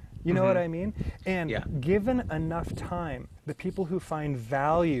song. You know what I mean? And given enough time, the people who find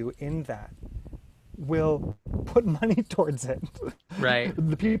value in that will put money towards it. Right.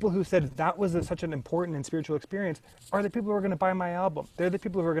 The people who said that was such an important and spiritual experience are the people who are going to buy my album. They're the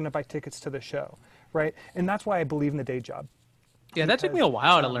people who are going to buy tickets to the show, right? And that's why I believe in the day job. Yeah, that took me Because a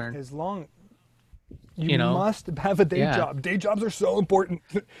while to learn. as long you You know? must have a day Yeah. job. Day jobs are so important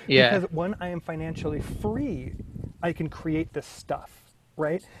Yeah. because when I am financially free, I can create this stuff,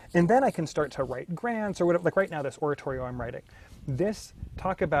 right? And then I can start to write grants or whatever. Like right now, this oratorio I'm writing. This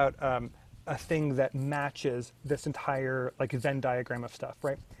talk about a thing that matches this entire like Venn diagram of stuff,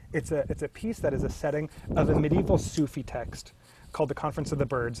 right? It's a piece that is a setting of a medieval Sufi text called The Conference of the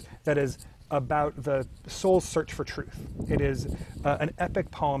Birds that is about the soul's search for truth. It is an epic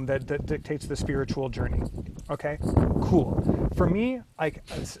poem that dictates the spiritual journey. Okay, cool. For me, like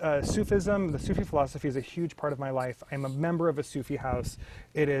Sufism, the Sufi philosophy is a huge part of my life. I'm a member of a Sufi house.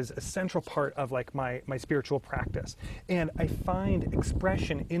 It is a central part of like my spiritual practice, and I find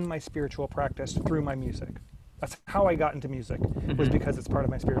expression in my spiritual practice through my music. That's how I got into music, was because it's part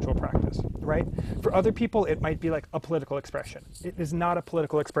of my spiritual practice, right? For other people, it might be like a political expression. It is not a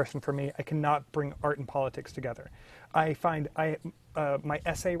political expression for me. I cannot bring art and politics together. I find my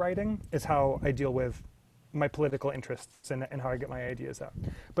essay writing is how I deal with my political interests and how I get my ideas out.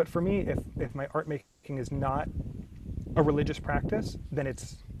 But for me, if my art making is not a religious practice, then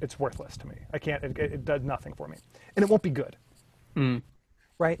it's worthless to me. I can't, it does nothing for me. And it won't be good.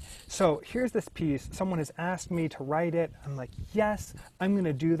 Right? So here's this piece. Someone has asked me to write it. I'm like, yes, I'm going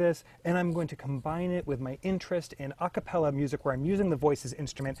to do this. And I'm going to combine it with my interest in a cappella music where I'm using the voice as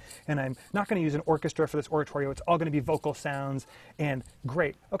instrument. And I'm not going to use an orchestra for this oratorio. It's all going to be vocal sounds. And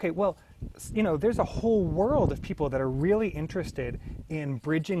great. Okay, well, you know, there's a whole world of people that are really interested in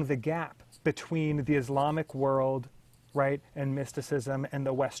bridging the gap between the Islamic world, right, and mysticism and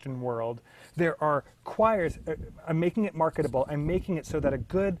the Western world. There are choirs. I'm making it marketable. I'm making it so that a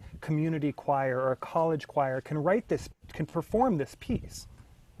good community choir or a college choir can write this, can perform this piece,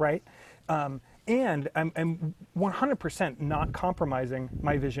 right? And I'm 100% not compromising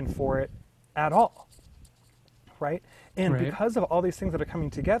my vision for it at all, right? And Right. because of all these things that are coming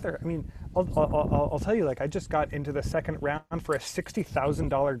together, I mean, I'll tell you, like, I just got into the second round for a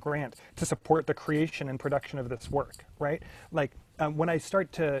 $60,000 grant to support the creation and production of this work, right? Like, when I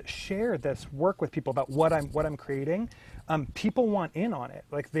start to share this work with people about what I'm creating, people want in on it.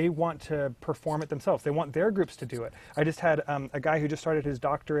 Like, they want to perform it themselves. They want their groups to do it. I just had a guy who just started his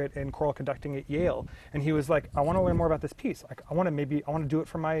doctorate in choral conducting at Yale, and he was like, I want to learn more about this piece. Like, I want to do it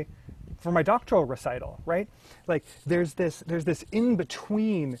for my doctoral recital, right? Like there's this in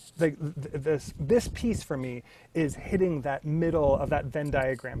between, like this piece for me is hitting that middle of that Venn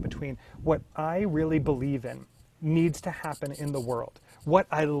diagram between what I really believe in needs to happen in the world, what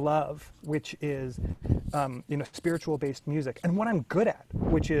I love, which is spiritual based music, and what I'm good at,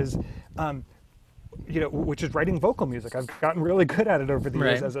 which is which is writing vocal music. I've gotten really good at it over the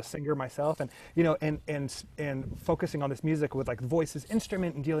years Right. as a singer myself, and and focusing on this music with like voice as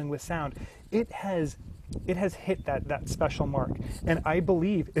instrument and dealing with sound. It has hit that special mark, and I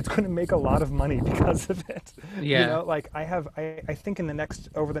believe it's going to make a lot of money because of it. Yeah. Like I think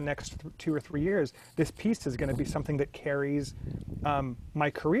over the next 2 or 3 years, this piece is going to be something that carries my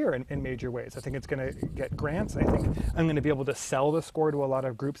career in major ways. I think it's going to get grants. I think I'm going to be able to sell the score to a lot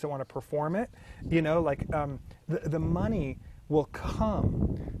of groups that want to perform it. The money will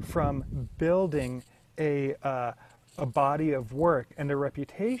come from building a body of work and a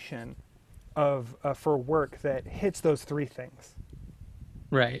reputation for work that hits those three things.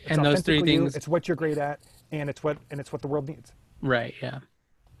 Right. It's And those three authentically you, things. it's what you're great at, and it's what the world needs. Right. Yeah.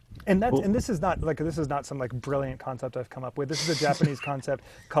 And Cool. this is not some like brilliant concept I've come up with. This is a Japanese concept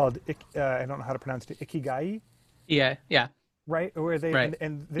called I don't know how to pronounce it, ikigai, Yeah. Yeah. right? Where they Right.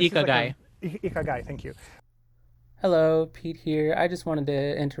 and this is like Ikigai. ikigai. Thank you. Hello, Pete here. I just wanted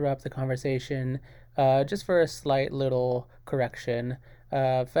to interrupt the conversation just for a slight little correction.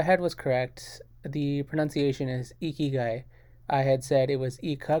 Fahad was correct. The pronunciation is Ikigai. I had said it was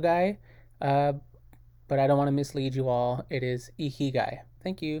Ikagai, but I don't want to mislead you all. It is Ikigai.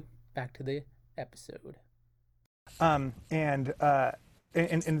 Thank you. Back to the episode. And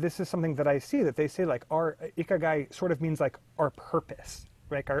this is something that I see that they say, like, our ikigai sort of means like our purpose,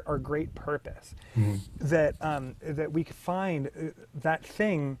 like our great purpose. That we find that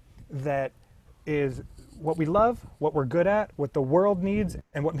thing that is what we love, what we're good at, what the world needs,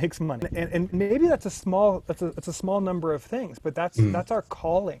 and what makes money. And maybe that's a small number of things, but that's our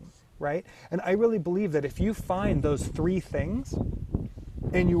calling, right? And I really believe that if you find those three things,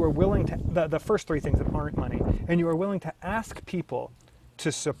 and you are willing to, the first three things that aren't money, and you are willing to ask people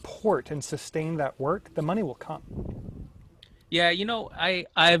to support and sustain that work, the money will come. Yeah,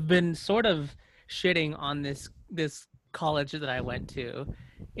 I've been sort of shitting on this college that I went to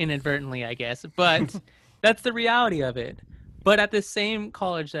inadvertently, I guess, but that's the reality of it. But at the same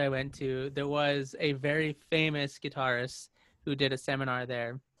college that I went to, there was a very famous guitarist who did a seminar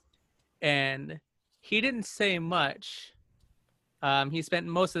there, and he didn't say much. He spent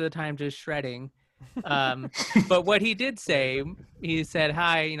most of the time just shredding. But what he did say, he said,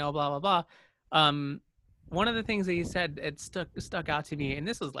 "Hi, you know, blah blah blah." One of the things that he said, it stuck out to me, and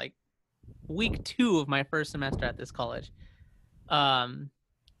this was like week 2 of my first semester at this college.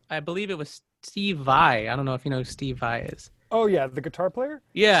 I believe it was Steve Vai. I don't know if you know who Steve Vai is. Oh yeah, the guitar player.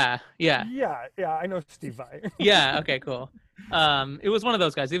 Yeah. Yeah, I know Steve Vai. Yeah. Okay. Cool. It was one of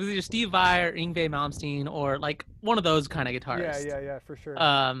those guys. It was either Steve Vai or Yngwie Malmsteen or like one of those kind of guitarists. Yeah, for sure.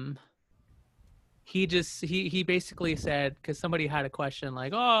 He basically said, because somebody had a question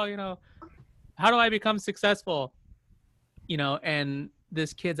like, oh, you know, how do I become successful? You know, and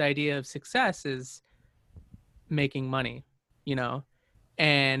this kid's idea of success is making money, you know,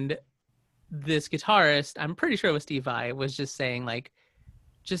 and this guitarist, I'm pretty sure it was Steve Vai, was just saying like,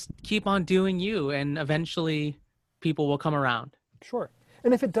 just keep on doing you and eventually people will come around. Sure.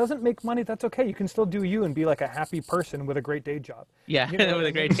 And if it doesn't make money, that's okay. You can still do you and be like a happy person with a great day job. Yeah, you know with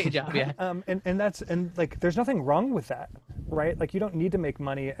a great day job, yeah. And like there's nothing wrong with that, right? Like you don't need to make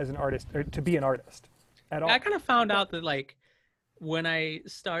money as an artist or to be an artist at all. I kind of found out that like when I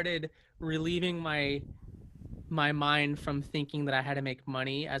started relieving my mind from thinking that I had to make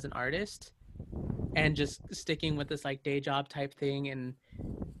money as an artist and just sticking with this like day job type thing,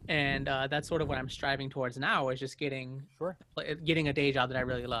 and that's sort of what I'm striving towards now, is just getting a day job that I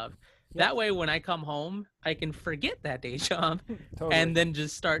really love. Yeah. That way when I come home I can forget that day job totally. And then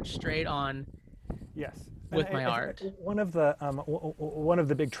just start straight on with my art. One of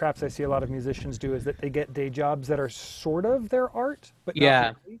the big traps I see a lot of musicians do is that they get day jobs that are sort of their art, but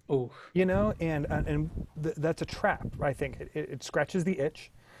not really. Ooh. You know, and that's a trap. I think it scratches the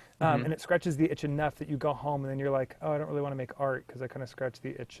itch. And it scratches the itch enough that you go home and then you're like, oh, I don't really want to make art because I kind of scratched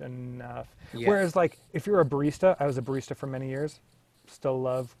the itch enough. Yeah. Whereas like if you're a barista, I was a barista for many years, still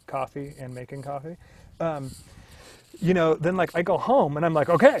love coffee and making coffee. You know, then like I go home and I'm like,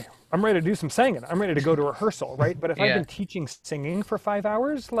 okay, I'm ready to do some singing. I'm ready to go to rehearsal, right? But if I've been teaching singing for 5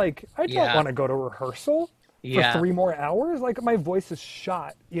 hours, like I don't want to go to rehearsal for 3 more hours. Like my voice is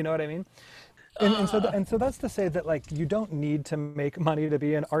shot, you know what I mean? And so that's to say that like you don't need to make money to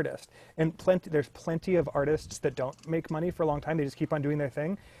be an artist. And there's plenty of artists that don't make money for a long time. They just keep on doing their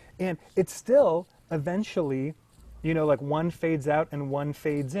thing. And it's still eventually, you know, like one fades out and one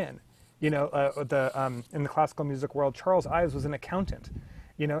fades in. You know, in the classical music world, Charles Ives was an accountant.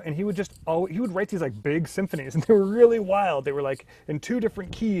 You know, and he would write these like big symphonies, and they were really wild. They were like in 2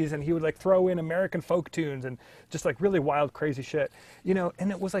 different keys, and he would like throw in American folk tunes and just like really wild, crazy shit. You know,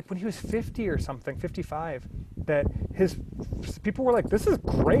 and it was like when he was 50 or something, 55, that his people were like, "This is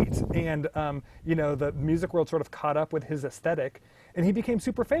great," and you know, the music world sort of caught up with his aesthetic, and he became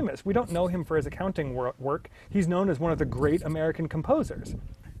super famous. We don't know him for his accounting work. He's known as one of the great American composers.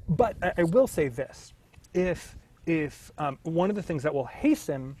 But I will say this: if one of the things that will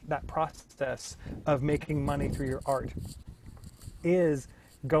hasten that process of making money through your art is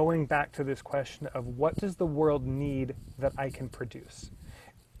going back to this question of what does the world need that I can produce?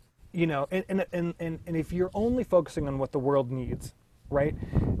 You know, and if you're only focusing on what the world needs, right?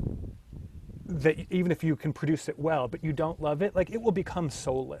 That even if you can produce it well, but you don't love it, like it will become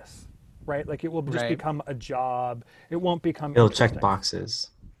soulless, right? Like it will just become a job. It won't become. It'll check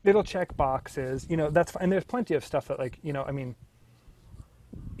boxes. It'll check boxes, you know. That's fine. And there's plenty of stuff that, like, you know, I mean,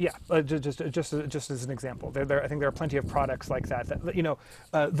 yeah. Just as an example, I think there are plenty of products like that. That you know,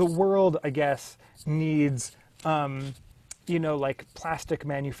 the world, I guess, needs, you know, like plastic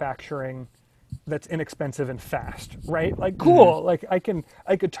manufacturing that's inexpensive and fast, right? Like, cool. Like, I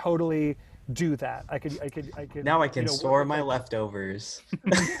could totally do that. I could. Now I can store my leftovers.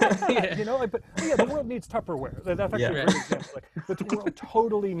 You know, like, but yeah, the world needs Tupperware. That's actually a great example. Like, the world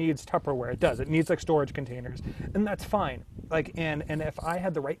totally needs Tupperware. It does. It needs like storage containers, and that's fine. Like, and if I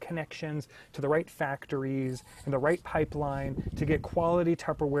had the right connections to the right factories and the right pipeline to get quality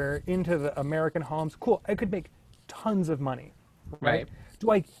Tupperware into the American homes, cool. I could make tons of money. Right.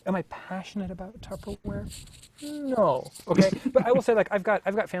 Am I passionate about Tupperware? No. Okay. But I will say, like, I've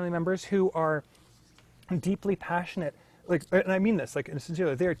got family members who are deeply passionate, like, and I mean this, like,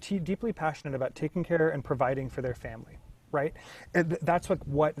 sincerely, they're deeply passionate about taking care and providing for their family, right? And that's like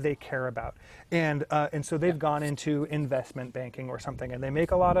what they care about. And so they've gone into investment banking or something, and they make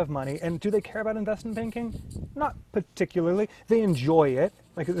a lot of money. And do they care about investment banking? Not particularly. They enjoy it.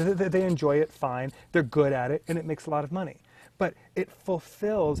 Like, they enjoy it fine. They're good at it, and it makes a lot of money. but it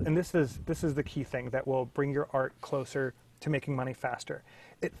fulfills, and this is the key thing that will bring your art closer to making money faster.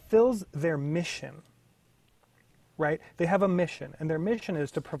 It fills their mission, right? They have a mission, and their mission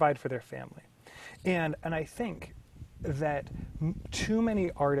is to provide for their family. And I think that too many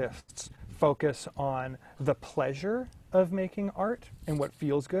artists focus on the pleasure of making art and what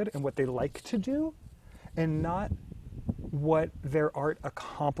feels good and what they like to do, and not what their art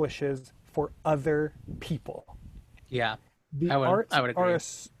accomplishes for other people. Yeah, The I arts would are agree.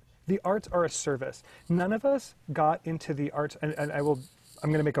 the arts are a service. None of us got into the arts, and I'm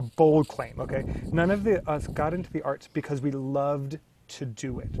going to make a bold claim. Okay, none of us got into the arts because we loved to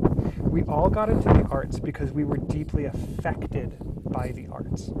do it. We all got into the arts because we were deeply affected by the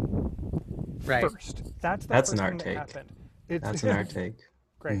arts. Right. First, that's the That's an first thing art that take. happened. It's That's an art take.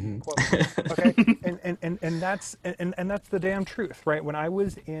 great Hmm. quote. Okay, and that's the damn truth, right? When I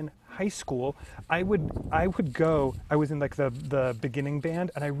was in high school, I would go. I was in like the beginning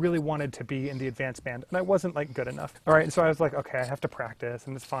band, and I really wanted to be in the advanced band, and I wasn't like good enough. All right, so I was like, okay, I have to practice,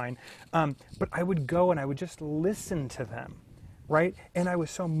 and it's fine. But I would go and I would just listen to them, right? And I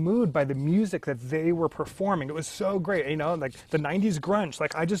was so moved by the music that they were performing. It was so great, like the 90s grunge.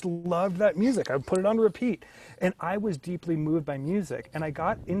 Like I just loved that music. I would put it on repeat. And I was deeply moved by music. And I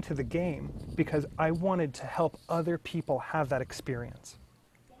got into the game because I wanted to help other people have that experience,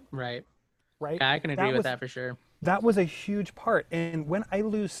 Right. right? Yeah, I can agree That with was that for sure. that was a huge part. And when I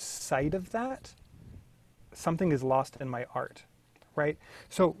lose sight of that, something is lost in my art, right?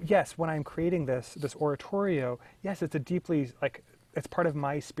 So yes, when I'm creating this oratorio, yes, it's a deeply like it's part of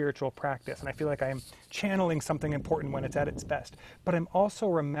my spiritual practice, and I feel like I'm channeling something important when it's at its best. But I'm also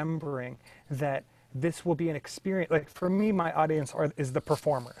remembering that this will be an experience. Like for me, my audience is the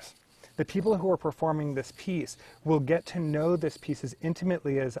performers. The people who are performing this piece will get to know this piece as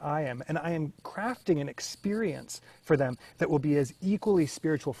intimately as I am, and I am crafting an experience for them that will be as equally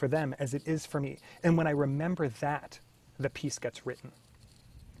spiritual for them as it is for me. And when I remember that, the piece gets written.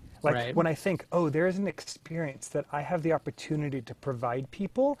 Like Right. when I think, oh, there's an experience that I have the opportunity to provide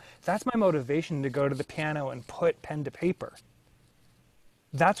people, that's my motivation to go to the piano and put pen to paper.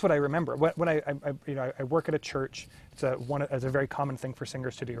 That's what I remember. When I work at a church. It's a very common thing for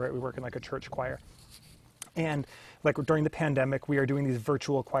singers to do, right? We work in like a church choir. And like during the pandemic, we are doing these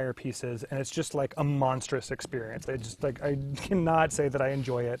virtual choir pieces, and it's just like a monstrous experience. I cannot say that I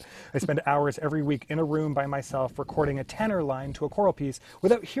enjoy it. I spend hours every week in a room by myself recording a tenor line to a choral piece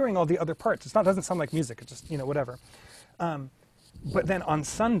without hearing all the other parts. It doesn't sound like music. It's just, whatever. But then on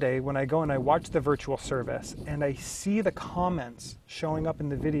Sunday, when I go and I watch the virtual service and I see the comments showing up in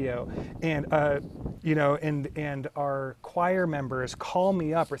the video, and and our choir members call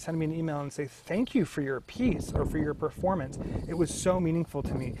me up or send me an email and say thank you for your piece or for your performance, it was so meaningful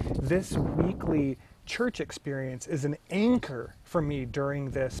to me. This weekly church experience is an anchor for me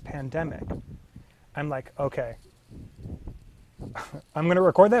during this pandemic. I'm like, okay, I'm going to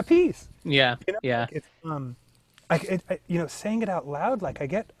record that piece. Yeah. Yeah. Like it's saying it out loud, like I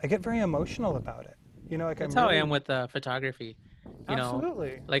get very emotional about it. Like That's I'm how I really am with photography. You know,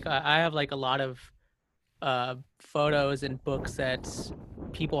 absolutely. like I have like a lot of photos and books that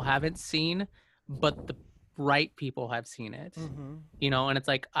people haven't seen, but the right people have seen it. Mm-hmm. And it's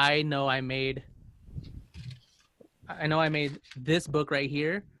like I know I made this book right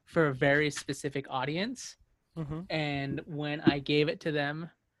here for a very specific audience, Mm-hmm. and when I gave it to them,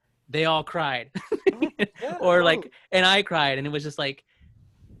 they all cried. Yeah. Or Oh, like, and I cried, and it was just like,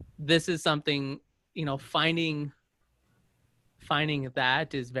 this is something, finding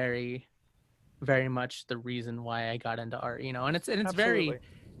that is very, very much the reason why I got into art, and it's very absolutely.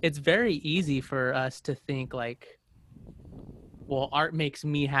 it's very easy for us to think like, well, art makes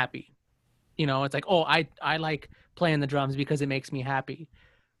me happy. It's like, oh, I like playing the drums because it makes me happy.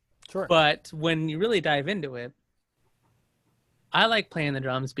 Sure. But when you really dive into it, I like playing the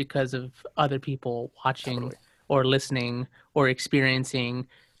drums because of other people watching Totally. or listening or experiencing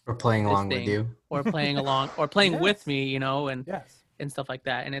Or playing this along with thing, you. or playing along or playing with Yes. me, Yes. and stuff like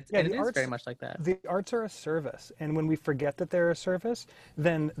that. And it's Yeah. and it is very much like that. The arts are a service, and when we forget that they're a service,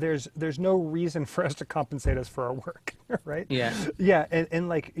 then there's no reason for us to compensate us for our work, right? Yeah. Yeah. And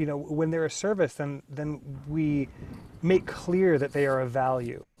like when they're a service, then we make clear that they are of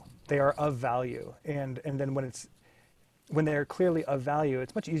value. They are of value, and then when they're clearly of value,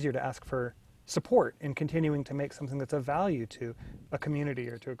 it's much easier to ask for support in continuing to make something that's of value to a community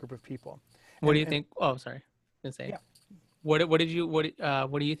or to a group of people. What do you And think? Oh, sorry. I was gonna say. yeah,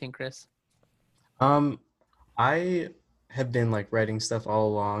 What do you think, Chris? Um, I have been like writing stuff all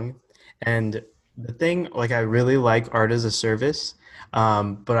along, and the thing, like, I really like art as a service,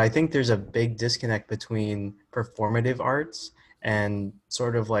 but I think there's a big disconnect between performative arts and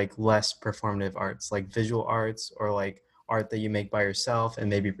sort of like less performative arts, like visual arts or like art that you make by yourself and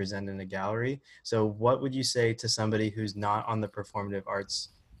maybe present in a gallery. So what would you say to somebody who's not on the performative arts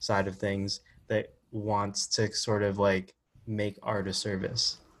side of things that wants to sort of like make art a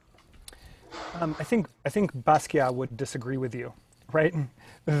service? I think Basquiat would disagree with you, right?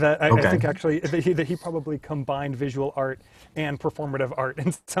 That I Okay. think actually that he probably combined visual art and performative art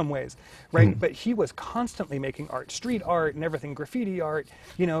in some ways, right? Mhm. But he was constantly making art, street art and everything, graffiti art.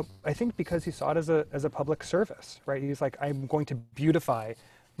 I think because he saw it as a public service, right? He's like, I'm going to beautify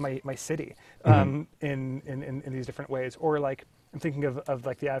my city Mhm. in these different ways. Or like I'm thinking of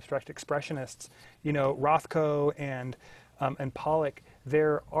like the abstract expressionists, Rothko and Pollock,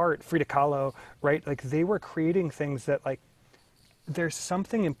 their art, Frida Kahlo, right? Like they were creating things that like there's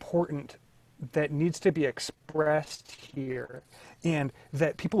something important that needs to be expressed here and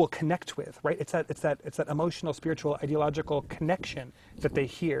that people will connect with, right? It's that emotional, spiritual, ideological connection that they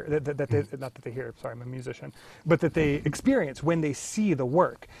hear, that they, not that they hear, sorry, I'm a musician, but that they experience when they see the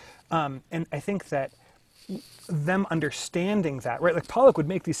work. And I think that them understanding that, right? Like Pollock would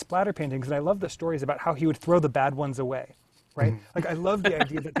make these splatter paintings, and I love the stories about how he would throw the bad ones away, right? Mhm. Like I love the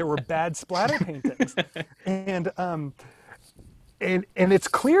idea that there were bad splatter paintings, and and it's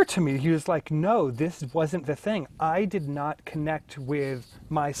clear to me he was like, no, this wasn't the thing. I did not connect with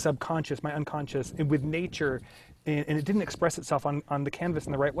my subconscious, my unconscious, and with nature, and it didn't express itself on the canvas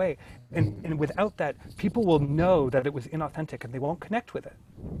in the right way. And without that, people will know that it was inauthentic, and they won't connect with it.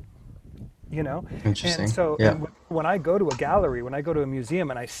 You know, and Interesting. so Yeah. and when I go to a gallery, when I go to a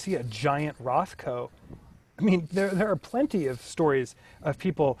museum, and I see a giant Rothko, I mean, there are plenty of stories of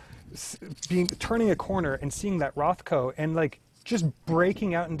people turning a corner and seeing that Rothko and like just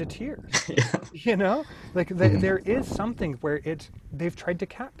breaking out into tears. Yeah. You know, like Mhm. there is something where they've tried to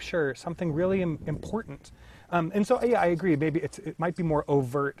capture something really important. And so yeah, I agree. Maybe it might be more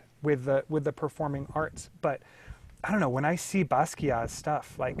overt with the performing arts, but I don't know. When I see Basquiat's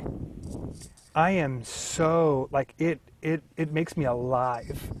stuff, like I am so like it makes me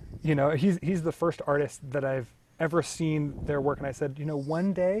alive. He's the first artist that I've ever seen their work, and I said,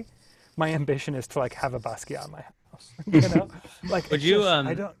 one day, my ambition is to like have a Basquiat in my house. Like Would it's you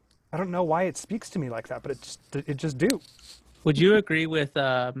just I don't know why it speaks to me like that, but it just do. would you agree with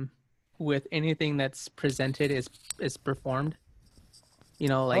anything that's presented is performed?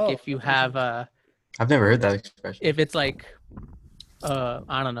 Like Oh, if you okay. have I've never heard that expression. if it's like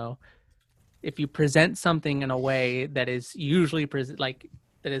I don't know, if you present something in a way that is usually like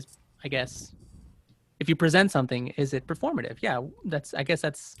that is, I guess, if you present something, is it performative? Yeah, I guess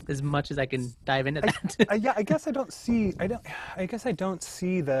that's as much as I can dive into I, that. yeah, I guess I guess I don't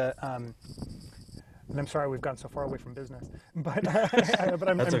see the and I'm sorry we've gotten so far away from business, but but That's I'm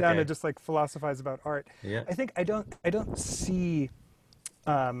down to okay. just like philosophize about art. Yeah. I don't see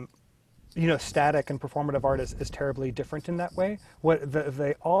static and performative art is terribly different in that way.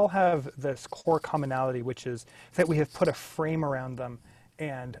 They all have this core commonality, which is that we have put a frame around them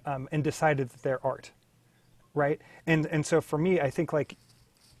and decided that they're art, right? And so for me, I think like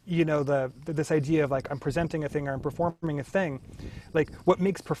this idea of like I'm presenting a thing or I'm performing a thing, like what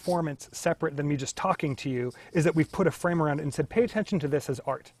makes performance separate than me just talking to you is that we've put a frame around it and said pay attention to this as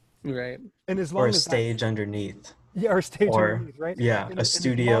art. Right. And as Or a long as that's stage underneath. yeah, our stage Or underneath, right? yeah, And, a and as long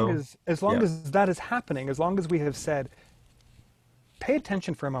studio. as Yeah. that is happening, as long as we have said pay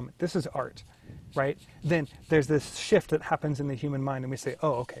attention for a moment, this is art, right? Then there's this shift that happens in the human mind, and we say,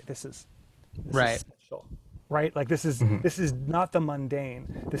 oh, okay, this is Right. special, right? Like Mhm. this is not the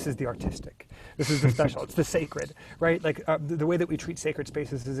mundane. This is the artistic. This is the special. It's the sacred, right? Like the way that we treat sacred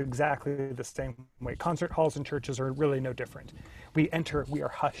spaces is exactly the same way. Concert halls and churches are really no different. We enter, we are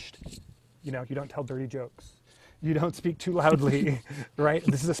hushed. You don't tell dirty jokes. You don't speak too loudly, right?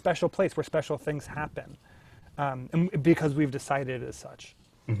 This is a special place where special things happen, and because we've decided as such.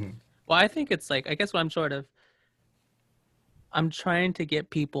 Mhm. Well, I think it's like, I guess what I'm trying to get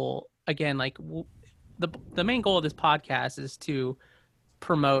people again, like the main goal of this podcast is to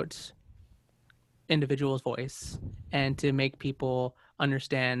promote individual's voice and to make people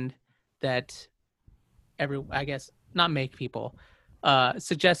understand that I guess not make people,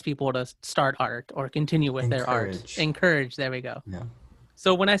 suggest people to start art or continue with their art. Encourage. Encourage, there we go. Yeah.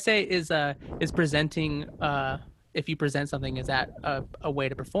 So when I say is presenting, if you present something, is that a way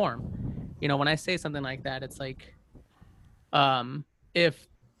to perform? When I say something like that, it's like, if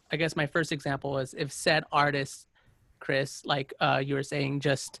I guess my first example is if said artist, Chris, like you were saying,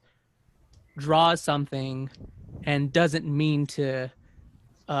 just draws something and doesn't mean to,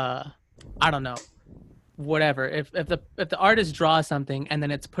 I don't know, whatever. If the artist draws something and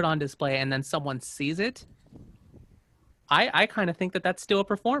then it's put on display and then someone sees it, I kind of think that that's still a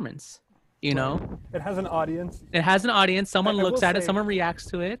performance, you know? It has an audience. It has an audience, someone I will looks at it, say- someone reacts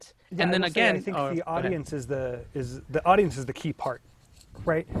to it. Yeah, And then I will say, again, I think oh, the go ahead. audience is the audience is the key part,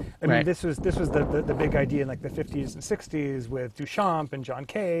 right? I mean, Right. this was the big idea in like the 50s and 60s with Duchamp and John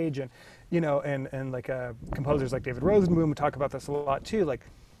Cage, and and like composers like David Rosenboom talk about this a lot too. Like,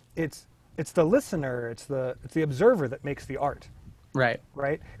 it's the listener, it's the observer that makes the art, Right.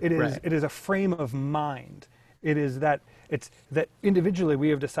 right? It is Right. it is a frame of mind. It's that individually we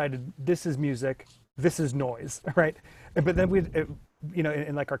have decided this is music, this is noise, right? But then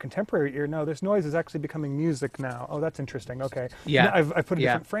in like our contemporary ear, no, this noise is actually becoming music now. Oh, that's interesting. Okay. Yeah. Now I've put a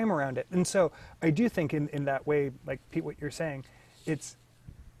Yeah. different frame around it. And so I do think in that way, like Pete, what you're saying, it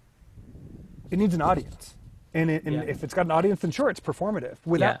needs an audience. And Yeah. if it's got an audience, then sure, it's performative.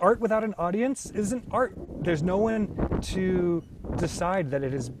 Yeah. Art without an audience isn't art. There's no one to decide that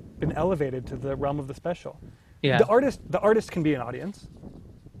it has been elevated to the realm of the special. Yeah. The artist can be an audience.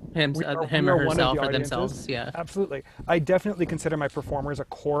 Him We or are one of herself the or audiences. themselves. Yeah. Absolutely. I definitely consider my performers a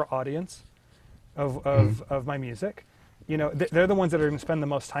core audience of my music. They're the ones that are going to spend the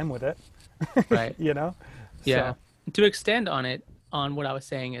most time with it. Right. Yeah. So. To extend on it, on what I was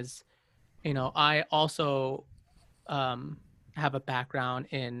saying is, I also have a background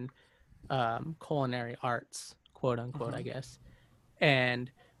in culinary arts, quote unquote, I guess. And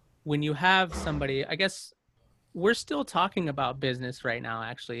when you have somebody, I guess we're still talking about business right now,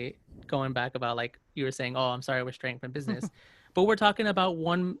 actually, going back about like you were saying, oh, I'm sorry, we're straying from business. But we're talking about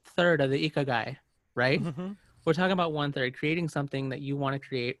 1/3 of the ikigai, right? We're talking about 1/3, creating something that you want to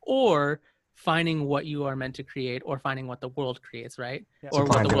create, or finding what you are meant to create, or finding what the world creates, right? Yeah. Or Supply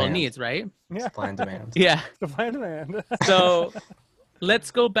what and the world demand. needs, right? Yeah. Supply and demand. Yeah. Supply and demand. So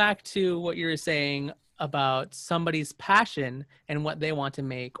let's go back to what you were saying about somebody's passion and what they want to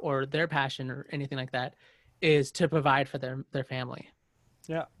make, or their passion or anything like that, is to provide for their family.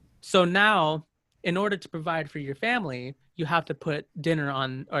 Yeah. So now, in order to provide for your family, you have to put dinner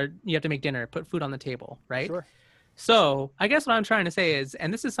on, or you have to make dinner, put food on the table, right? Sure. So I guess what I'm trying to say is,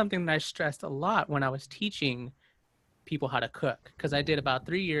 and this is something that I stressed a lot when I was teaching people how to cook, because I did about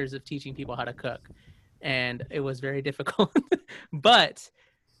 3 years of teaching people how to cook, and it was very difficult. But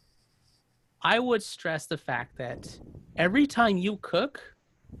I would stress the fact that every time you cook,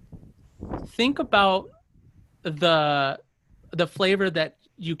 think about the flavor that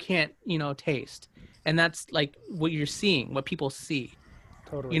you can't, taste. And that's like what you're seeing, what people see.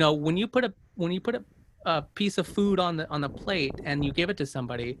 Totally. When you put a piece of food on the plate and you give it to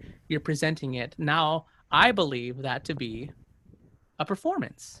somebody, you're presenting it. Now, I believe that to be a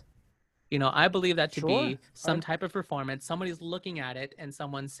performance. I believe that to be some type of performance. Somebody's looking at it and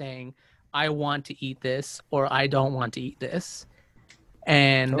someone's saying, I want to eat this, or I don't want to eat this.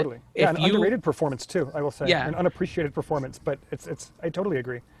 And Totally. Yeah, an if you, underrated performance too, I will say. Yeah. An unappreciated performance, but it's I totally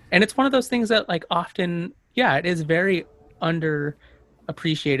agree. and it's one of those things that like often, yeah, it is very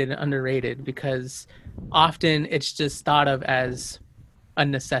underappreciated and underrated, because often it's just thought of as a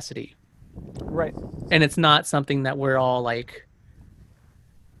necessity. Right. And it's not something that we're all like,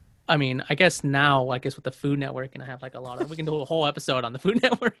 I mean, I guess now, with the Food Network, and I have like a lot of, we can do a whole episode on the Food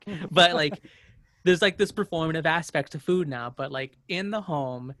Network, but like, there's like this performative aspect to food now, but like in the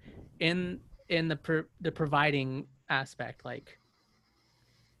home, in the providing aspect, like,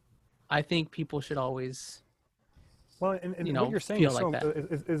 I think people should always, Well, and what you're saying feel is like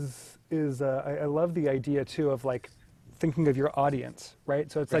so I love the idea too of like thinking of your audience,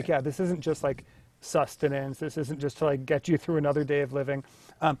 right? So it's like, Right. yeah, this isn't just like sustenance. This isn't just to like get you through another day of living.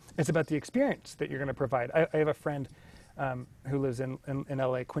 It's about the experience that you're going to provide. I have a friend who lives in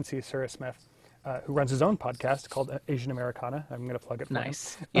LA, Quincy Surasmith, who runs his own podcast called Asian Americana. I'm going to plug it for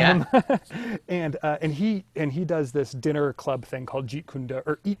nice. him. Yeah. And he does this dinner club thing called Jeet Kune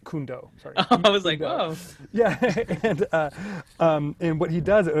or Eat Kundo. Sorry. I was like, whoa. Yeah, and what he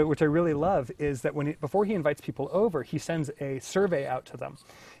does, which I really love, is that before he invites people over, he sends a survey out to them,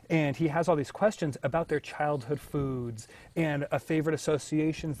 and he has all these questions about their childhood foods and favorite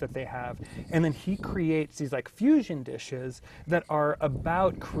associations that they have, and then he creates these like fusion dishes that are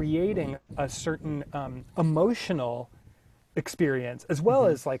about creating a certain emotional experience as well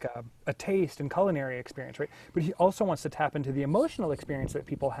as like a taste and culinary experience, right? But he also wants to tap into the emotional experience that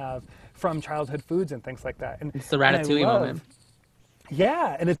people have from childhood foods and things like that. And It's the Ratatouille moment.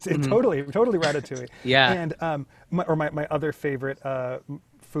 Yeah, and it's totally Ratatouille. Yeah. And my other favorite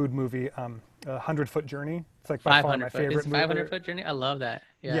food movie, 100-Foot Journey. It's like by far my 500 foot. favorite Is movie. 500 foot journey? I love that.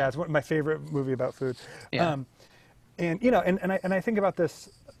 Yeah. Yeah, it's one of my favorite movie about food. Yeah. And and I think about this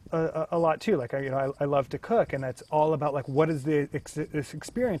a lot too. Like I love to cook, and it's all about like what is this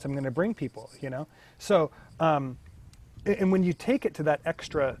experience I'm going to bring people. So and when you take it to that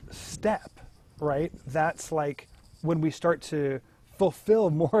extra step, right, that's like when we start to fulfill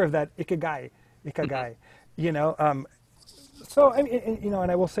more of that ikigai, you know. So I mean, you know,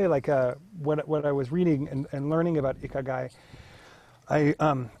 and I will say, like, what I was reading and learning about ikigai,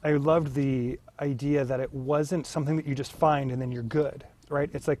 I loved the idea that it wasn't something that you just find and then you're good, right?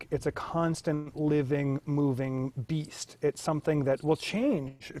 It's like it's a constant living, moving beast. It's something that will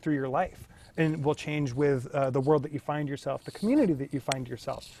change through your life and will change with the world that you find yourself, the community that you find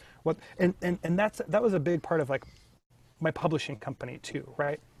yourself. What and that was a big part of like my publishing company too,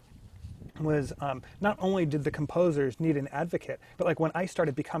 right? Was not only did the composers need an advocate, but like when I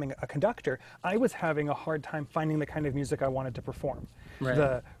started becoming a conductor, I was having a hard time finding the kind of music I wanted to perform. Right.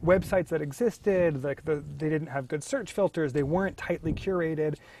 The websites that existed, like they didn't have good search filters, they weren't tightly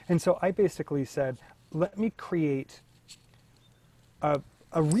curated, and so I basically said, let me create a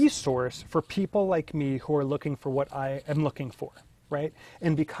resource for people like me who are looking for what I am looking for, right?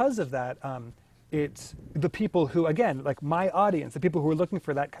 And because of that, it's the people who, again, like my audience, the people who are looking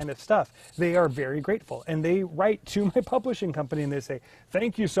for that kind of stuff, they are very grateful. And they write to my publishing company and they say,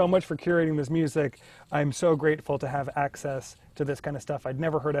 thank you so much for curating this music. I'm so grateful to have access to this kind of stuff. I'd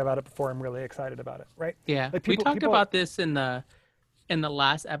never heard about it before. I'm really excited about it, right? Yeah. Like We talked about this in the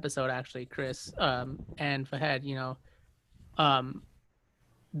last episode, actually, Chris, and Fahad, you know,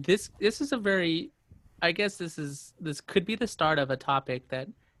 this is a very, I guess this could be the start of a topic that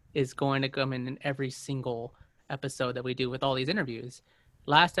is going to come in every single episode that we do with all these interviews.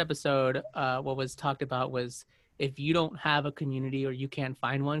 Last episode, what was talked about was if you don't have a community or you can't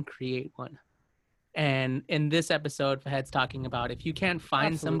find one, create one. And in this episode, Fahad's talking about if you can't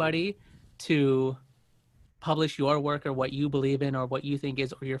find somebody to publish your work or what you believe in or what you think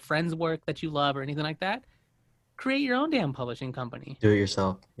is, or your friend's work that you love or anything like that, create your own damn publishing company. Do it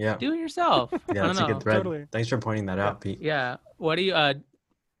yourself. Yeah. Do it yourself. Yeah, I don't that's a know. good thread. Totally. Thanks for pointing that out, Pete. Yeah. What do you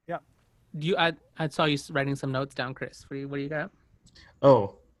Yeah. I saw you writing some notes down, Chris. What do you got?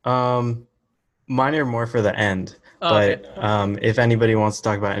 Oh, mine are more for the end. Oh, but okay. if anybody wants to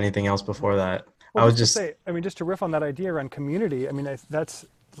talk about anything else before that, Well, I was just to say, I mean, just to riff on that idea around community, I mean, that's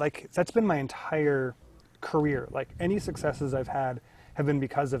been my entire career. Like any successes I've had have been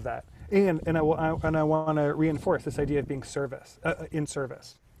because of that. And I want to reinforce this idea of being in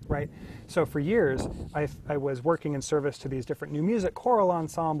service, right? So for years, I was working in service to these different new music choral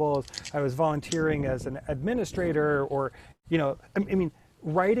ensembles. I was volunteering as an administrator, or, you know, I mean,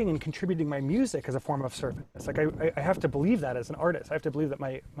 writing and contributing my music as a form of service. Like I have to believe that as an artist. I have to believe that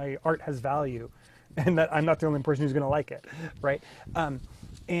my art has value, and that I'm not the only person who's going to like it, right?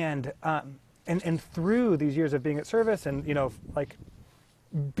 And through these years of being at service, and, you know, like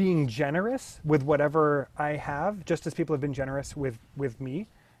being generous with whatever I have, just as people have been generous with me,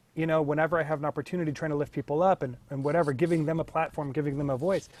 you know, whenever I have an opportunity, trying to lift people up and whatever, giving them a platform, giving them a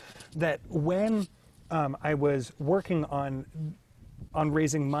voice, that when I was working on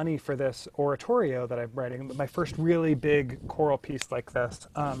raising money for this oratorio that I'm writing, my first really big choral piece like this.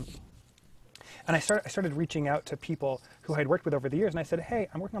 And I started reaching out to people who I'd worked with over the years, and I said, hey,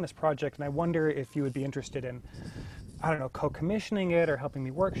 I'm working on this project, and I wonder if you would be interested in, I don't know, co-commissioning it or helping me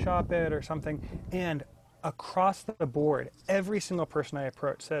workshop it or something. And across the board, every single person I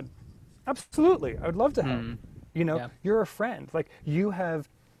approached said, absolutely, I would love to help. You know, you're a friend. Like you have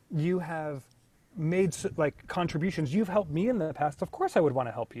made like contributions. You've helped me in the past. Of course I would want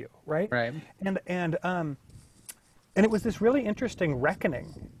to help you, right? Right. And it was this really interesting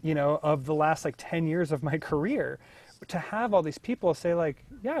reckoning, you know, of the last like 10 years of my career, to have all these people say like,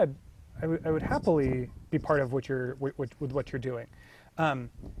 yeah, I would happily be part of what you're doing.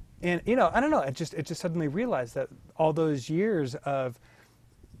 And, you know, I don't know, it just suddenly realized that all those years of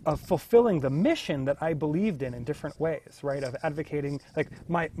fulfilling the mission that I believed in different ways, right? Of advocating, like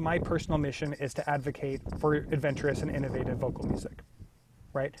my personal mission is to advocate for adventurous and innovative vocal music,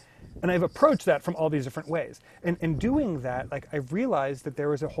 right? And I've approached that from all these different ways. And in doing that, like I've realized that there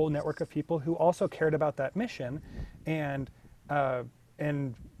was a whole network of people who also cared about that mission, and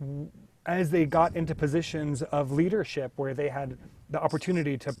as they got into positions of leadership where they had the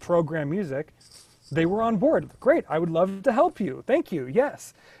opportunity to program music, they were on board. Great, I would love to help you. Thank you.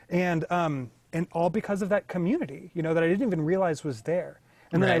 Yes, and all because of that community, you know, that I didn't even realize was there.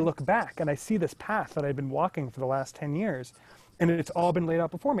 And then I look back and I see this path that I've been walking for the last 10 years, and it's all been laid out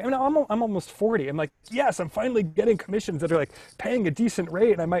before me. I mean, I'm almost 40. I'm like, yes, I'm finally getting commissions that are like paying a decent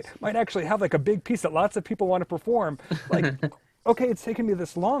rate, and I might actually have like a big piece that lots of people want to perform. Like, okay, it's taken me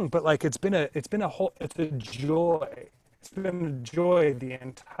this long, but like it's a joy. It's been a joy the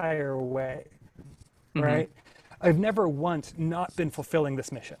entire way, right? I've never once not been fulfilling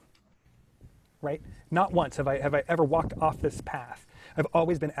this mission. right? Not once have I ever walked off this path. I've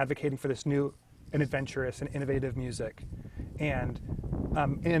always been advocating for this new and adventurous and innovative music, and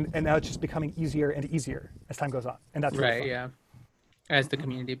now it's just becoming easier and easier as time goes on, and that's really Right. fun. Yeah. As the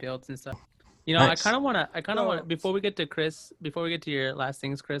community builds and stuff. You know, Nice. I kind of want, before we get to Chris, before we get to your last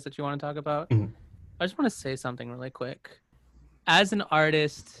things, Chris, that you want to talk about, Mhm. I just want to say something really quick. As an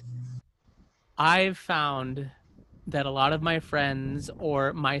artist, I've found that a lot of my friends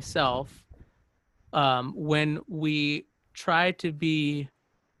or myself, when we try to be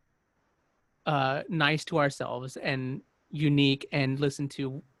nice to ourselves and unique and listen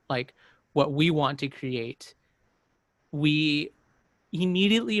to like what we want to create, we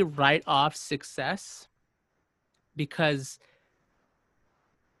immediately write off success because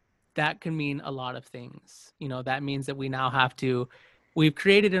that can mean a lot of things. You know, that means that we now have to, we've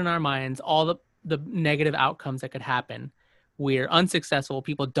created in our minds all the negative outcomes that could happen. We're unsuccessful.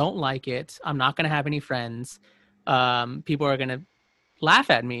 People don't like it. I'm not going to have any friends. People are going to laugh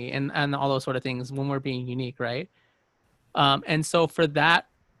at me and all those sort of things when we're being unique, right? And so for that,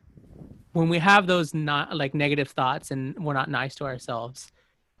 when we have those not like negative thoughts and we're not nice to ourselves,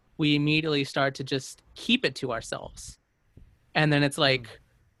 we immediately start to just keep it to ourselves. And then it's like,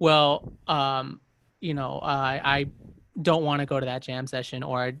 well, you know, I don't want to go to that jam session,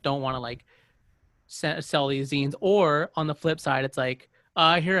 or I don't want to like sell these zines. Or on the flip side, it's like,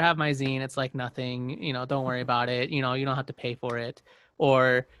 here, have my zine. It's like nothing, you know, don't worry about it. You know, you don't have to pay for it.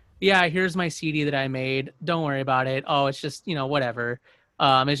 Or, yeah, here's my CD that I made. Don't worry about it. Oh, it's just, you know, whatever.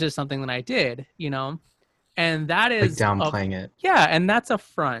 It's just something that I did, you know, and that Like is, downplaying it. yeah, and that's a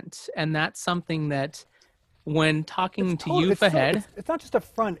front. And that's something that when talking to you, Fahad, it's not just a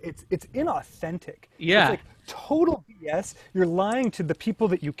front, it's inauthentic. yeah, It's like total BS. You're lying to the people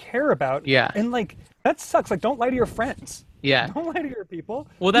that you care about. Yeah. And like that sucks. Like don't lie to your friends. yeah. Don't lie to your people.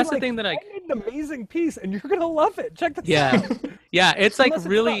 Well, that's Be the thing that I made an amazing piece and you're gonna love it. Check this yeah, out. yeah. It's like Unless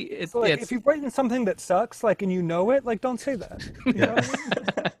really, sucks. it's, So, like, it's if you've written something that sucks, like and you know it, like don't say that. You know what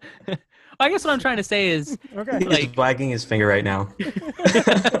I mean? I guess what I'm trying to say is, Okay. He's like, wagging his finger right now.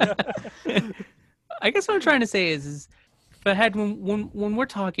 I guess what I'm trying to say is Fahad, when we're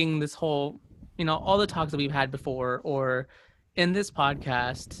talking this whole, you know, all the talks that we've had before or in this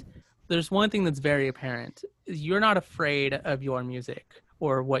podcast, there's one thing that's very apparent. You're not afraid of your music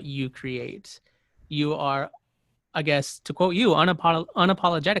or what you create. You are, I guess, to quote you,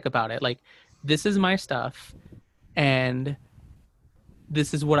 unapologetic about it. Like, this is my stuff, and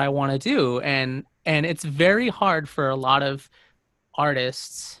this is what I want to do. And it's very hard for a lot of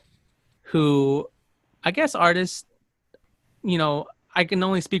artists who, I guess, artists, you know, I can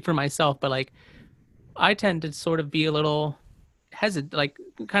only speak for myself, but like, I tend to sort of be a little hesitant, like,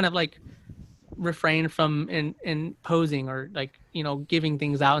 kind of like refrain from in posing or like, you know, giving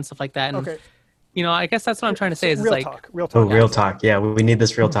things out and stuff like that. And Okay. you know, I guess that's what I'm trying to say is real like, talk. Real Oh, talk. real talk. Yeah, we need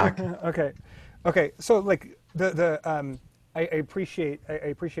this real talk. Okay. So like I appreciate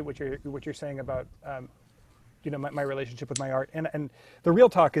what you're saying about you know my relationship with my art, and the real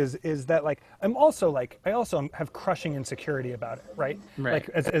talk is that like I also have crushing insecurity about it, right? Right. Like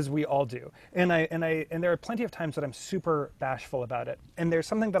as we all do, and there are plenty of times that I'm super bashful about it, and there's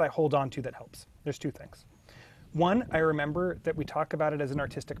something that I hold on to that helps. There's two things. One, I remember that we talk about it as an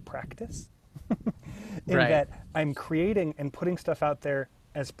artistic practice, in Right. that I'm creating and putting stuff out there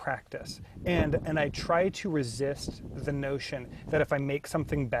as practice, and I try to resist the notion that if I make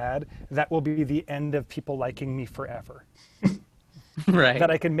something bad, that will be the end of people liking me forever. right.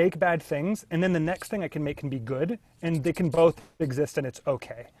 That I can make bad things, and then the next thing I can make can be good, and they can both exist, and it's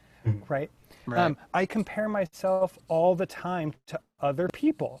okay, right? Right. I compare myself all the time to other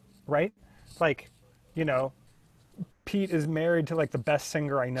people, right? Like, you know, Pete is married to like the best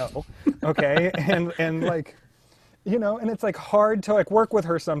singer I know, okay, and like, you know, and it's like hard to like work with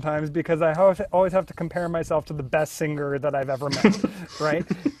her sometimes because I always have to compare myself to the best singer that I've ever met, right?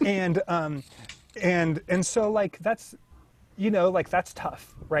 And so like that's, you know, like that's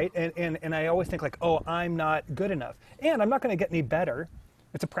tough, right? And I always think like, oh, I'm not good enough, and I'm not going to get any better.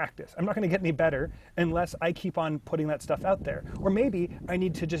 It's a practice. I'm not going to get any better unless I keep on putting that stuff out there. Or maybe I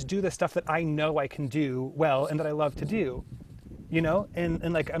need to just do the stuff that I know I can do well and that I love to do. You know, and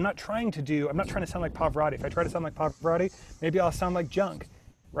like I'm not trying to sound like Pavarotti. If I try to sound like Pavarotti, maybe I'll sound like junk,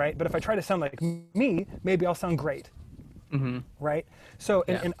 right? But if I try to sound like me, maybe I'll sound great, right? So,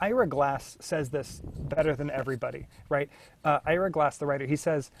 and Ira Glass says this better than everybody, right? Ira Glass, the writer, he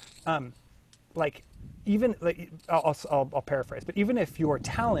says, like, even like I'll paraphrase, but even if your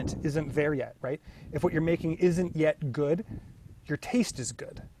talent isn't there yet, right? If what you're making isn't yet good, your taste is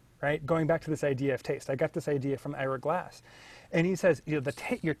good. right? Going back to this idea of taste. I got this idea from Ira Glass. And he says, your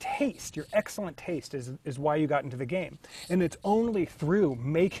taste, your excellent taste is why you got into the game. And it's only through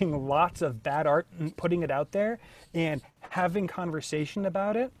making lots of bad art and putting it out there and having conversation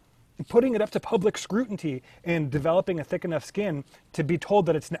about it, putting it up to public scrutiny and developing a thick enough skin to be told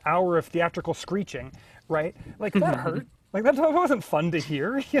that it's an hour of theatrical screeching, right? Like that hurt. Like that wasn't fun to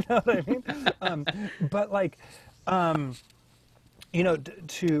hear, you know what I mean? But like,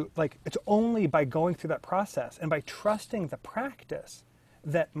 it's only by going through that process and by trusting the practice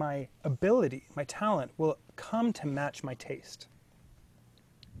that my ability, my talent will come to match my taste.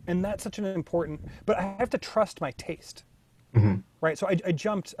 And that's such an important, but I have to trust my taste. Right, so I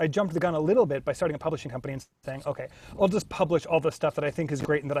jumped the gun a little bit by starting a publishing company and saying, okay, I'll just publish all the stuff that I think is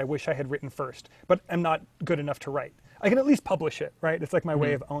great and that I wish I had written first, but I'm not good enough to write. I can at least publish it, right? It's like my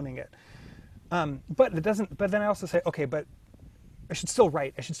way of owning it. But it doesn't. But then I also say, okay, but I should still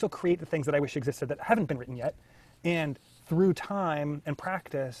write. I should still create the things that I wish existed that haven't been written yet, and through time and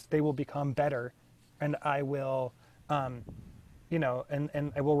practice, they will become better, and I will, and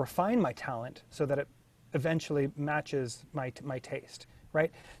I will refine my talent so that it eventually matches my taste,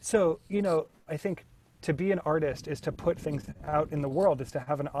 right? So, I think to be an artist is to put things out in the world, is to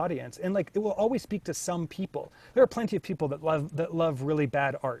have an audience. And like, it will always speak to some people. There are plenty of people that love really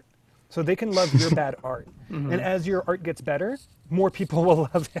bad art. So they can love your bad art. And as your art gets better, more people will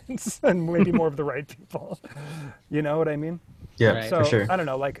love it, and maybe more of the right people. You know what I mean? Yeah, Right. So for sure. I don't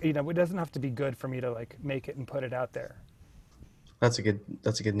know, like, it doesn't have to be good for me to like make it and put it out there. That's a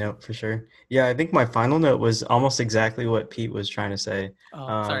good note for sure. Yeah, I think my final note was almost exactly what Pete was trying to say.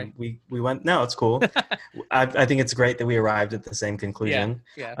 Oh, sorry. We went, no, it's cool. I think it's great that we arrived at the same conclusion.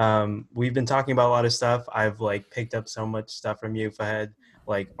 Yeah. We've been talking about a lot of stuff. I've like picked up so much stuff from you, Fahad,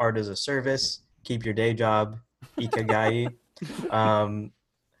 like art as a service, keep your day job, ikigai.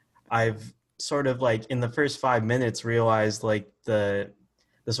 I've sort of like in the first 5 minutes realized like the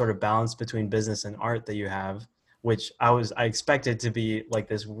sort of balance between business and art that you have, which I expected to be like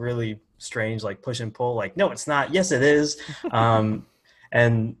this really strange like push and pull, like no it's not, yes it is.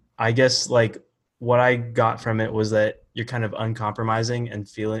 And I guess like what I got from it was that you're kind of uncompromising and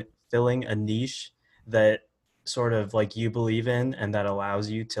filling a niche that sort of like you believe in, and that allows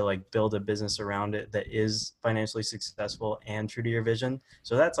you to like build a business around it that is financially successful and true to your vision.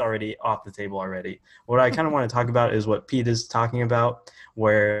 So that's already off the table already. What I kind of want to talk about is what Pete is talking about,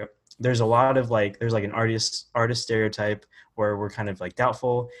 where there's a lot of like, there's like an artist stereotype where we're kind of like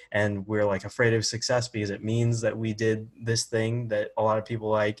doubtful and we're like afraid of success because it means that we did this thing that a lot of people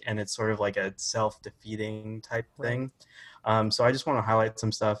like, and it's sort of like a self-defeating type thing. So I just want to highlight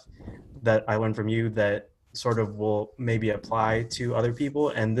some stuff that I learned from you that sort of will maybe apply to other people.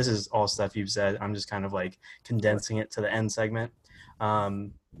 And this is all stuff you've said. I'm just kind of like condensing it to the end segment.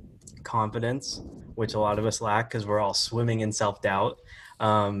 Confidence, which a lot of us lack because we're all swimming in self-doubt.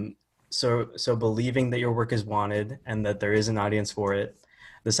 So believing that your work is wanted and that there is an audience for it.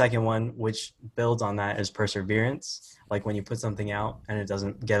 The second one, which builds on that, is perseverance. Like when you put something out and it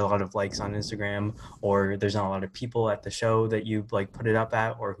doesn't get a lot of likes on Instagram, or there's not a lot of people at the show that you like put it up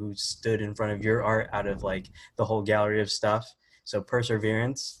at, or who stood in front of your art out of like the whole gallery of stuff. So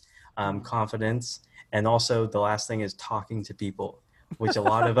perseverance, confidence, and also the last thing is talking to people, which a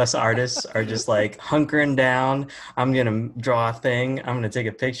lot of us artists are just like hunkering down. I'm going to draw a thing. I'm going to take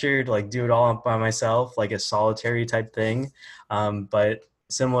a picture, like do it all by myself, like a solitary type thing. But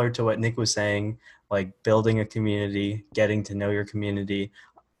similar to what Nick was saying, like building a community, getting to know your community.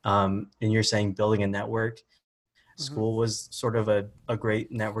 And you're saying building a network. School was sort of a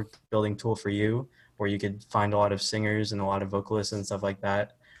great network building tool for you, where you could find a lot of singers and a lot of vocalists and stuff like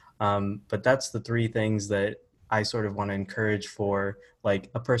that. But that's the three things that I sort of want to encourage for like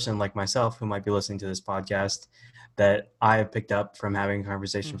a person like myself who might be listening to this podcast, that I have picked up from having a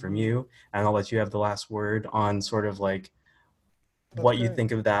conversation from you. And I'll let you have the last word on sort of like what you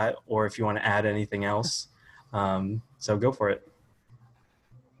think of that, or if you want to add anything else. So go for it.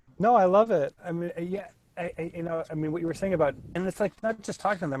 No, I love it. I mean, yeah, I mean, what you were saying about, and it's like not just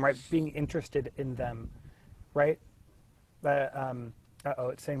talking to them, right? Being interested in them, right?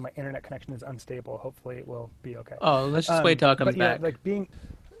 It's saying my internet connection is unstable. Hopefully, it will be okay. Oh, let's just wait till it comes back. Like being,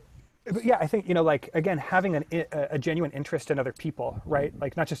 but yeah, I think like again, having a genuine interest in other people, right?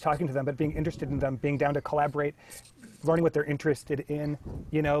 Like not just talking to them, but being interested in them, being down to collaborate, learning what they're interested in.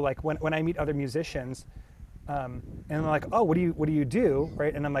 Like when I meet other musicians, and they're like, oh, what do you do,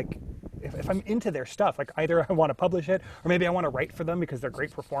 right? And I'm like, if I'm into their stuff, like either I want to publish it or maybe I want to write for them because they're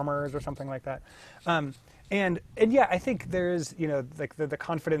great performers or something like that. And yeah, I think there's, like the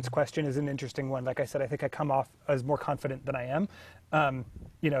confidence question is an interesting one. Like I said, I think I come off as more confident than I am,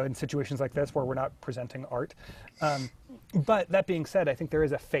 in situations like this where we're not presenting art. But that being said, I think there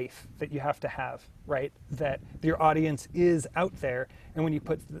is a faith that you have to have, right? That your audience is out there, and when you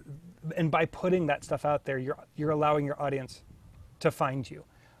and by putting that stuff out there, you're allowing your audience to find you.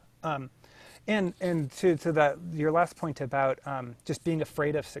 And to that, your last point about just being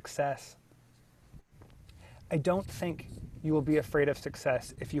afraid of success, I don't think you will be afraid of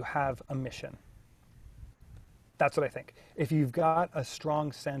success if you have a mission. That's what I think. If you've got a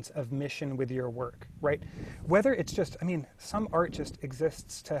strong sense of mission with your work, right? Whether it's just, some art just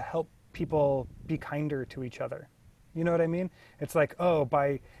exists to help people be kinder to each other. You know what I mean? It's like, oh,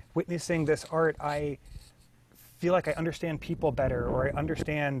 by witnessing this art, I feel like I understand people better, or I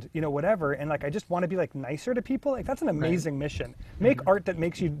understand, whatever. And like, I just want to be like nicer to people. Like that's an amazing mission. Make art that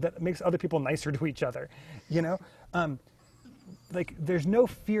makes other people nicer to each other, like there's no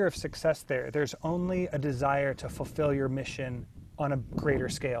fear of success there. There's only a desire to fulfill your mission on a greater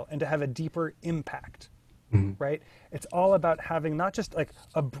scale and to have a deeper impact, right? It's all about having not just like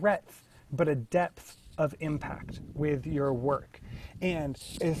a breadth, but a depth of impact with your work. And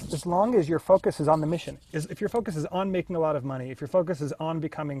as long as your focus is on the mission, if your focus is on making a lot of money, if your focus is on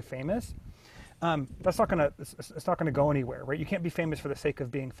becoming famous, it's not gonna go anywhere, right? You can't be famous for the sake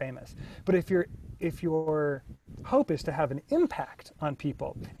of being famous. But if your hope is to have an impact on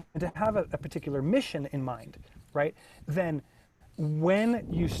people and to have a particular mission in mind, right? Then when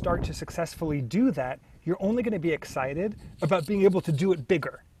you start to successfully do that, you're only going to be excited about being able to do it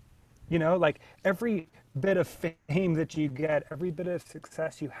bigger. Like every bit of fame that you get, every bit of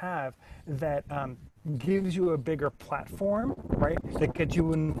success you have that gives you a bigger platform, right? That gets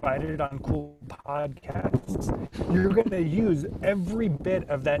you invited on cool podcasts. You're going to use every bit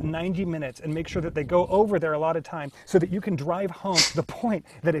of that 90 minutes and make sure that they go over their allotted time so that you can drive home to the point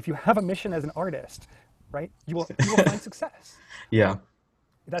that if you have a mission as an artist, right, you will find success. Yeah.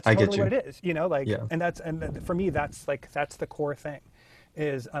 That's I totally get what it is, Yeah. and for me, that's the core thing.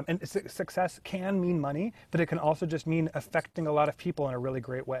 And success can mean money, but it can also just mean affecting a lot of people in a really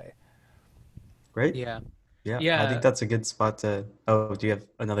great way. Great. Yeah. Yeah. I think Yeah. that's a good spot to. Oh, do you have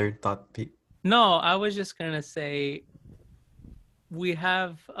another thought, Pete? No, I was just gonna say we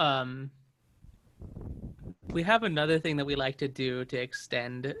have another thing that we like to do to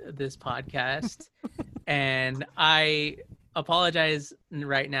extend this podcast. And I apologize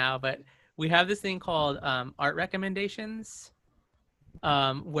right now, but we have this thing called art recommendations,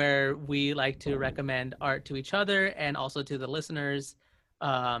 where we like to recommend art to each other and also to the listeners.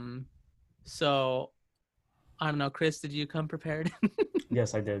 So I don't know, Chris, did you come prepared?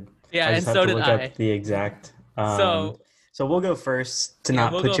 Yes, I did. Yeah, I and just have so to did look I. up the exact. So So we'll go first to yeah,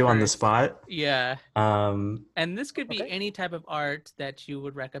 not we'll put go you on the first. spot. Yeah. Um, And this could be Okay. any type of art that you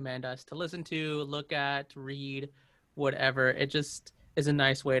would recommend us to listen to, look at, read, whatever. It just is a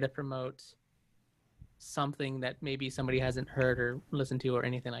nice way to promote something that maybe somebody hasn't heard or listened to or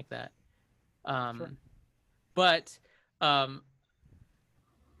anything like that. Sure. But I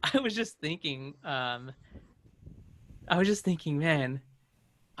was just thinking, man,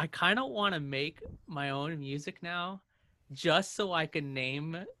 I kind of want to make my own music now, just so I can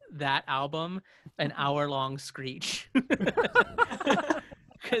name that album An Hour-Long Screech.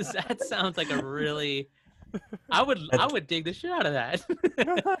 Because that sounds like a really, I would dig the shit out of that.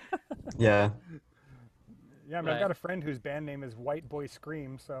 yeah. Yeah, I've Right. got a friend whose band name is White Boy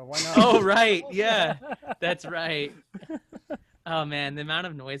Scream, so why not? Oh, right. Yeah, that's right. Oh, man, the amount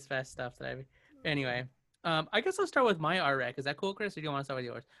of Noise Fest stuff that Anyway, I guess I'll start with my art rec. Is that cool, Chris, or do you want to start with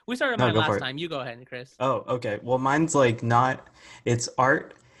yours? We started No, mine go for last it. time. You go ahead, Chris. Oh, okay. Well, mine's like not. It's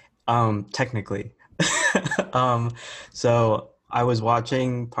art, technically. um, so I was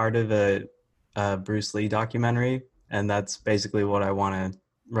watching part of a Bruce Lee documentary, and that's basically what I want to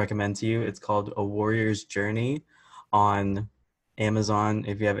recommend to you. It's called A Warrior's Journey on Amazon.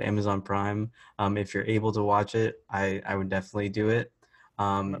 If you have Amazon Prime, if you're able to watch it, I would definitely do it.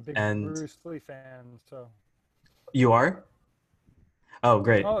 I'm a big And Bruce Lee fan, so. you are? Oh,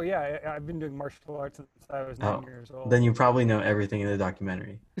 great. Oh yeah, I've been doing martial arts since I was 9 Oh, years old. then you probably know everything in the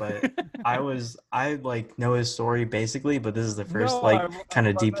documentary. But I like know his story basically, but this is the first No, like kind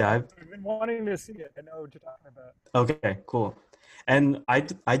of deep dive. I've been wanting to see it. I know what you're talking about. Okay, cool. And I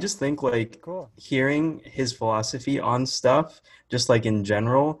just think like Cool. hearing his philosophy on stuff, just like in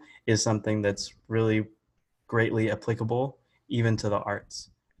general, is something that's really greatly applicable even to the arts.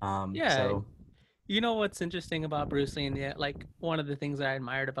 Yeah. So You know what's interesting about Bruce Lee, and yet, like, one of the things that I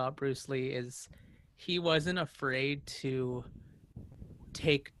admired about Bruce Lee is he wasn't afraid to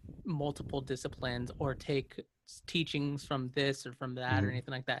take multiple disciplines or take teachings from this or from that or Mhm.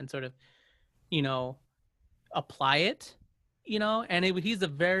 anything like that and sort of, you know, apply it, and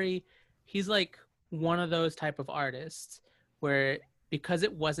he's like one of those type of artists where because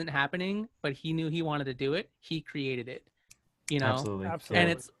it wasn't happening, but he knew he wanted to do it, he created it, Absolutely. and Yeah.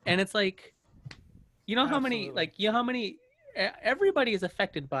 Absolutely. it's like, how many, Absolutely. everybody is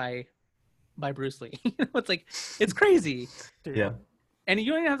affected by Bruce Lee. It's like, it's crazy. Dude. Yeah. And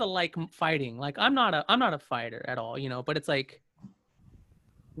you don't even have to like fighting. Like, I'm not a fighter at all, but it's like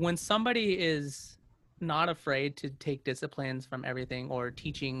when somebody is not afraid to take disciplines from everything or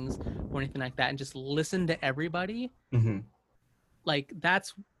teachings or anything like that and just listen to everybody, Hmm. like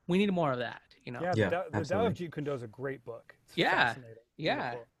we need more of that, Yeah, Yeah, the Tao of absolutely. Jeet Kune Do is a great book. It's Yeah. fascinating. Yeah.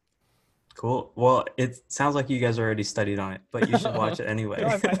 Beautiful. Cool. Well, it sounds like you guys already studied on it, but you should watch it No, anyway.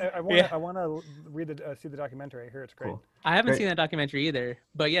 Yeah. I want to see the documentary. I hear it's great. Cool. I haven't Great. seen that documentary either,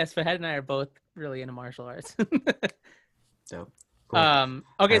 but yes, Fahad and I are both really into martial arts. Dope. Cool. All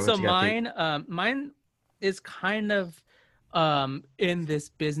Okay, right, so what you got, Pete? mine is kind of in this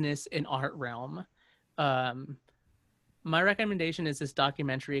business and art realm. Um, my recommendation is this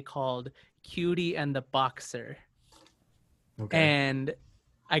documentary called Cutie and the Boxer. Okay. And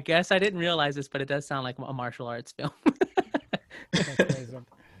I guess I didn't realize this, but it does sound like a martial arts film. That's amazing.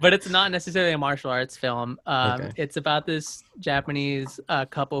 But it's not necessarily a martial arts film. Okay. It's about this Japanese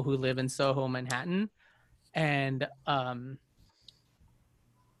couple who live in Soho, Manhattan, and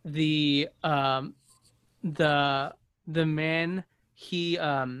the um, the the man, he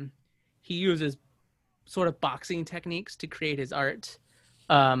uses sort of boxing techniques to create his art.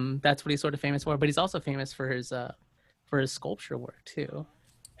 That's what he's sort of famous for, but he's also famous for his sculpture work too.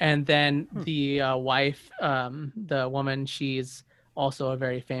 And then the wife, the woman, she's also a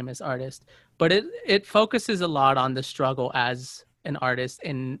very famous artist. But it focuses a lot on the struggle as an artist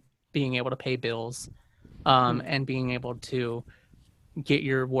in being able to pay bills, and being able to get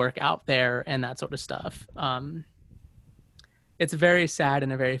your work out there and that sort of stuff. It's very sad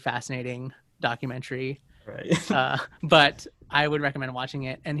and a very fascinating documentary. Right. But I would recommend watching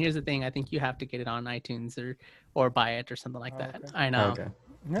it. And here's the thing: I think you have to get it on iTunes or buy it or something like that. Okay. I know, Okay.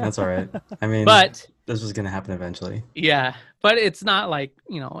 That's all right. I mean, but this was gonna happen eventually. yeah, but it's not like,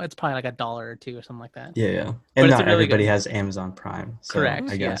 it's probably like $1 or $2 or something like that. Yeah, yeah. But And it's a not really everybody good. has Amazon Prime, so Correct.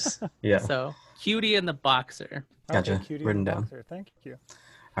 I Yeah. guess. Yeah. So Cutie and the Boxer. Gotcha. Okay, Cutie Written and the down. Boxer. Thank you.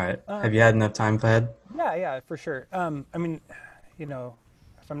 All right. Have you had enough time, Fahad? Yeah, for sure. I mean,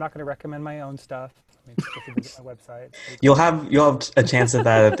 if I'm not going to recommend my own stuff, I mean, if you visit my website. You'll have a chance at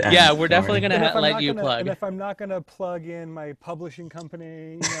that at the end. Yeah, we're don't definitely worry. gonna let you plug. And if I'm not gonna plug in my publishing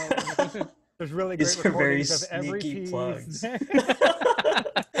company, there's really great These are very recordings of every sneaky piece. plugs.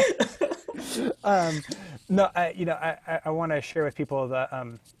 No, I want to share with people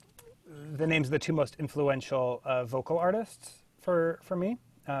the names of the two most influential vocal artists for me,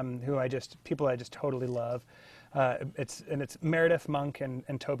 people I just totally love. It's Meredith Monk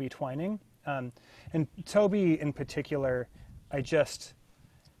and Toby Twining. And Toby in particular,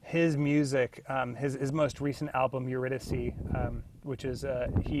 his music, his most recent album Eurydice, which is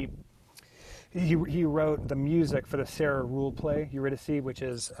he wrote the music for the Sarah Rule play Eurydice, which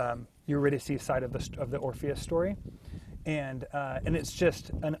is Eurydice's side of the Orpheus story, and it's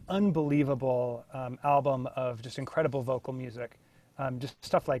just an unbelievable album of just incredible vocal music, just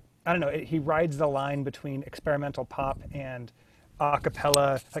stuff like, I don't know, he rides the line between experimental pop and a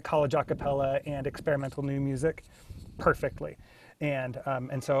cappella, like college a cappella and experimental new music perfectly. And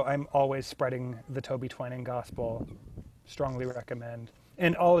so I'm always spreading the Toby Twining gospel. Strongly recommend.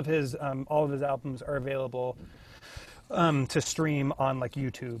 And all of his albums are available to stream on like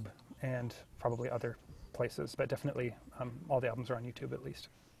YouTube and probably other places, but definitely all the albums are on YouTube at least.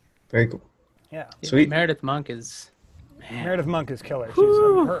 Very cool. Yeah. Sweet. Meredith Monk is, Meredith Monk is killer. She's,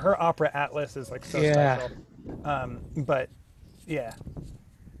 her opera Atlas is like so Yeah. special. But yeah.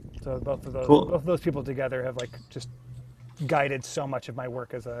 So both Cool. of those people together have like just guided so much of my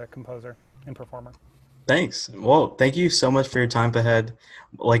work as a composer and performer. Thanks. Well, thank you so much for your time, Fahad.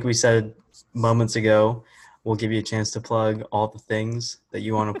 Like we said moments ago, we'll give you a chance to plug all the things that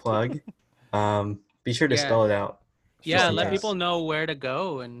you want to plug. Be sure to Yeah. spell it out. Yeah, just in let case. people know where to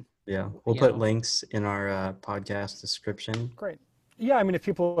go. And Yeah, we'll put links in our podcast description. Great. Yeah, I mean, if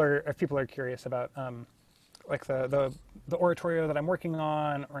people are curious about like the oratorio that I'm working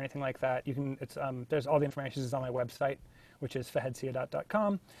on or anything like that, you can. There's all the information is on my website, which is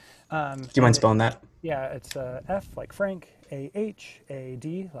fahadsiadat.com. Do you mind spelling that? Yeah, it's F like Frank, A-H,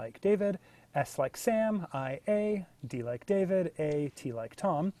 A-D like David, S like Sam, I-A, D like David, A-T like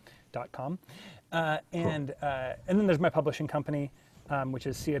Tom.com. And then there's my publishing company, which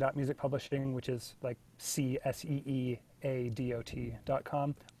is Siadat Music Publishing, which is like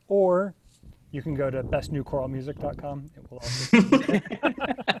CSEEADOT.com. Or you can go to bestnewchoralmusic.com. It will also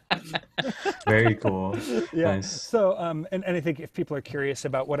Very cool. yeah. Nice. So, and I think if people are curious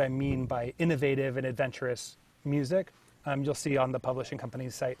about what I mean by innovative and adventurous music, you'll see on the publishing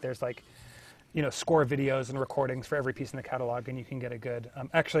company's site, there's like, score videos and recordings for every piece in the catalog, and you can get a good,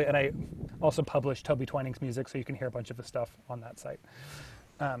 actually, and I also publish Toby Twining's music, so you can hear a bunch of his stuff on that site.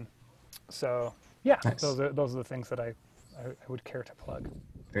 So yeah, Nice. those are the things that I would care to plug.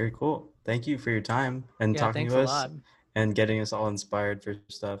 Very cool. Thank you for your time and talking thanks to a us lot. and getting us all inspired for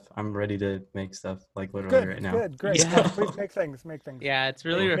stuff. I'm ready to make stuff like literally right now. Good, great. Yeah. Please make things. Yeah, it's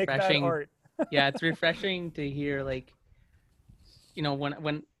really Make bad refreshing. art. Yeah, it's refreshing to hear, like,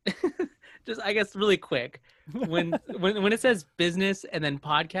 when just, I guess, really quick, when it says business and then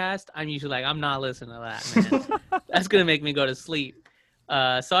podcast, I'm usually like, I'm not listening to that, man. That's gonna make me go to sleep.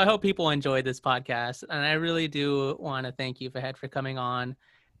 So I hope people enjoyed this podcast, and I really do want to thank you, Fahad, for coming on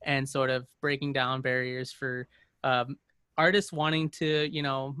and sort of breaking down barriers for artists wanting to,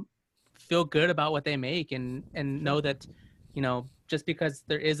 feel good about what they make and know that, just because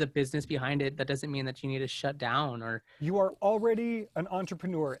there is a business behind it, that doesn't mean that you need to shut down or. You are already an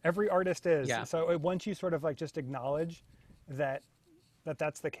entrepreneur. Every artist is. Yeah. So once you sort of like just acknowledge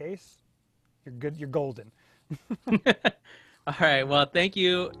that's the case, you're good. You're golden. All right. Well, thank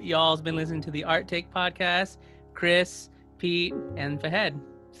you. Y'all have been listening to the Art Take podcast. Chris, Pete, and Fahad.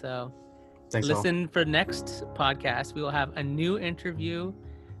 So Thanks, listen for next podcast. We will have a new interview.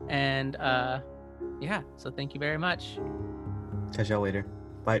 And yeah, so thank you very much. Catch y'all later.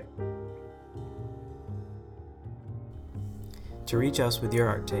 Bye. To reach us with your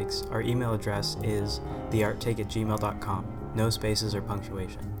art takes, our email address is thearttake@gmail.com. No spaces or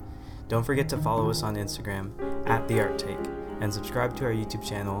punctuation. Don't forget to follow us on Instagram @thearttake and subscribe to our YouTube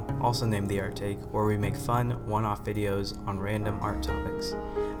channel, also named The Art Take, where we make fun, one-off videos on random art topics.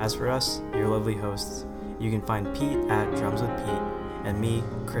 As for us, your lovely hosts, you can find Pete at Drums with Pete and me,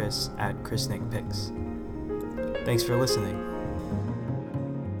 Chris, at Chris Nick Picks. Thanks for listening.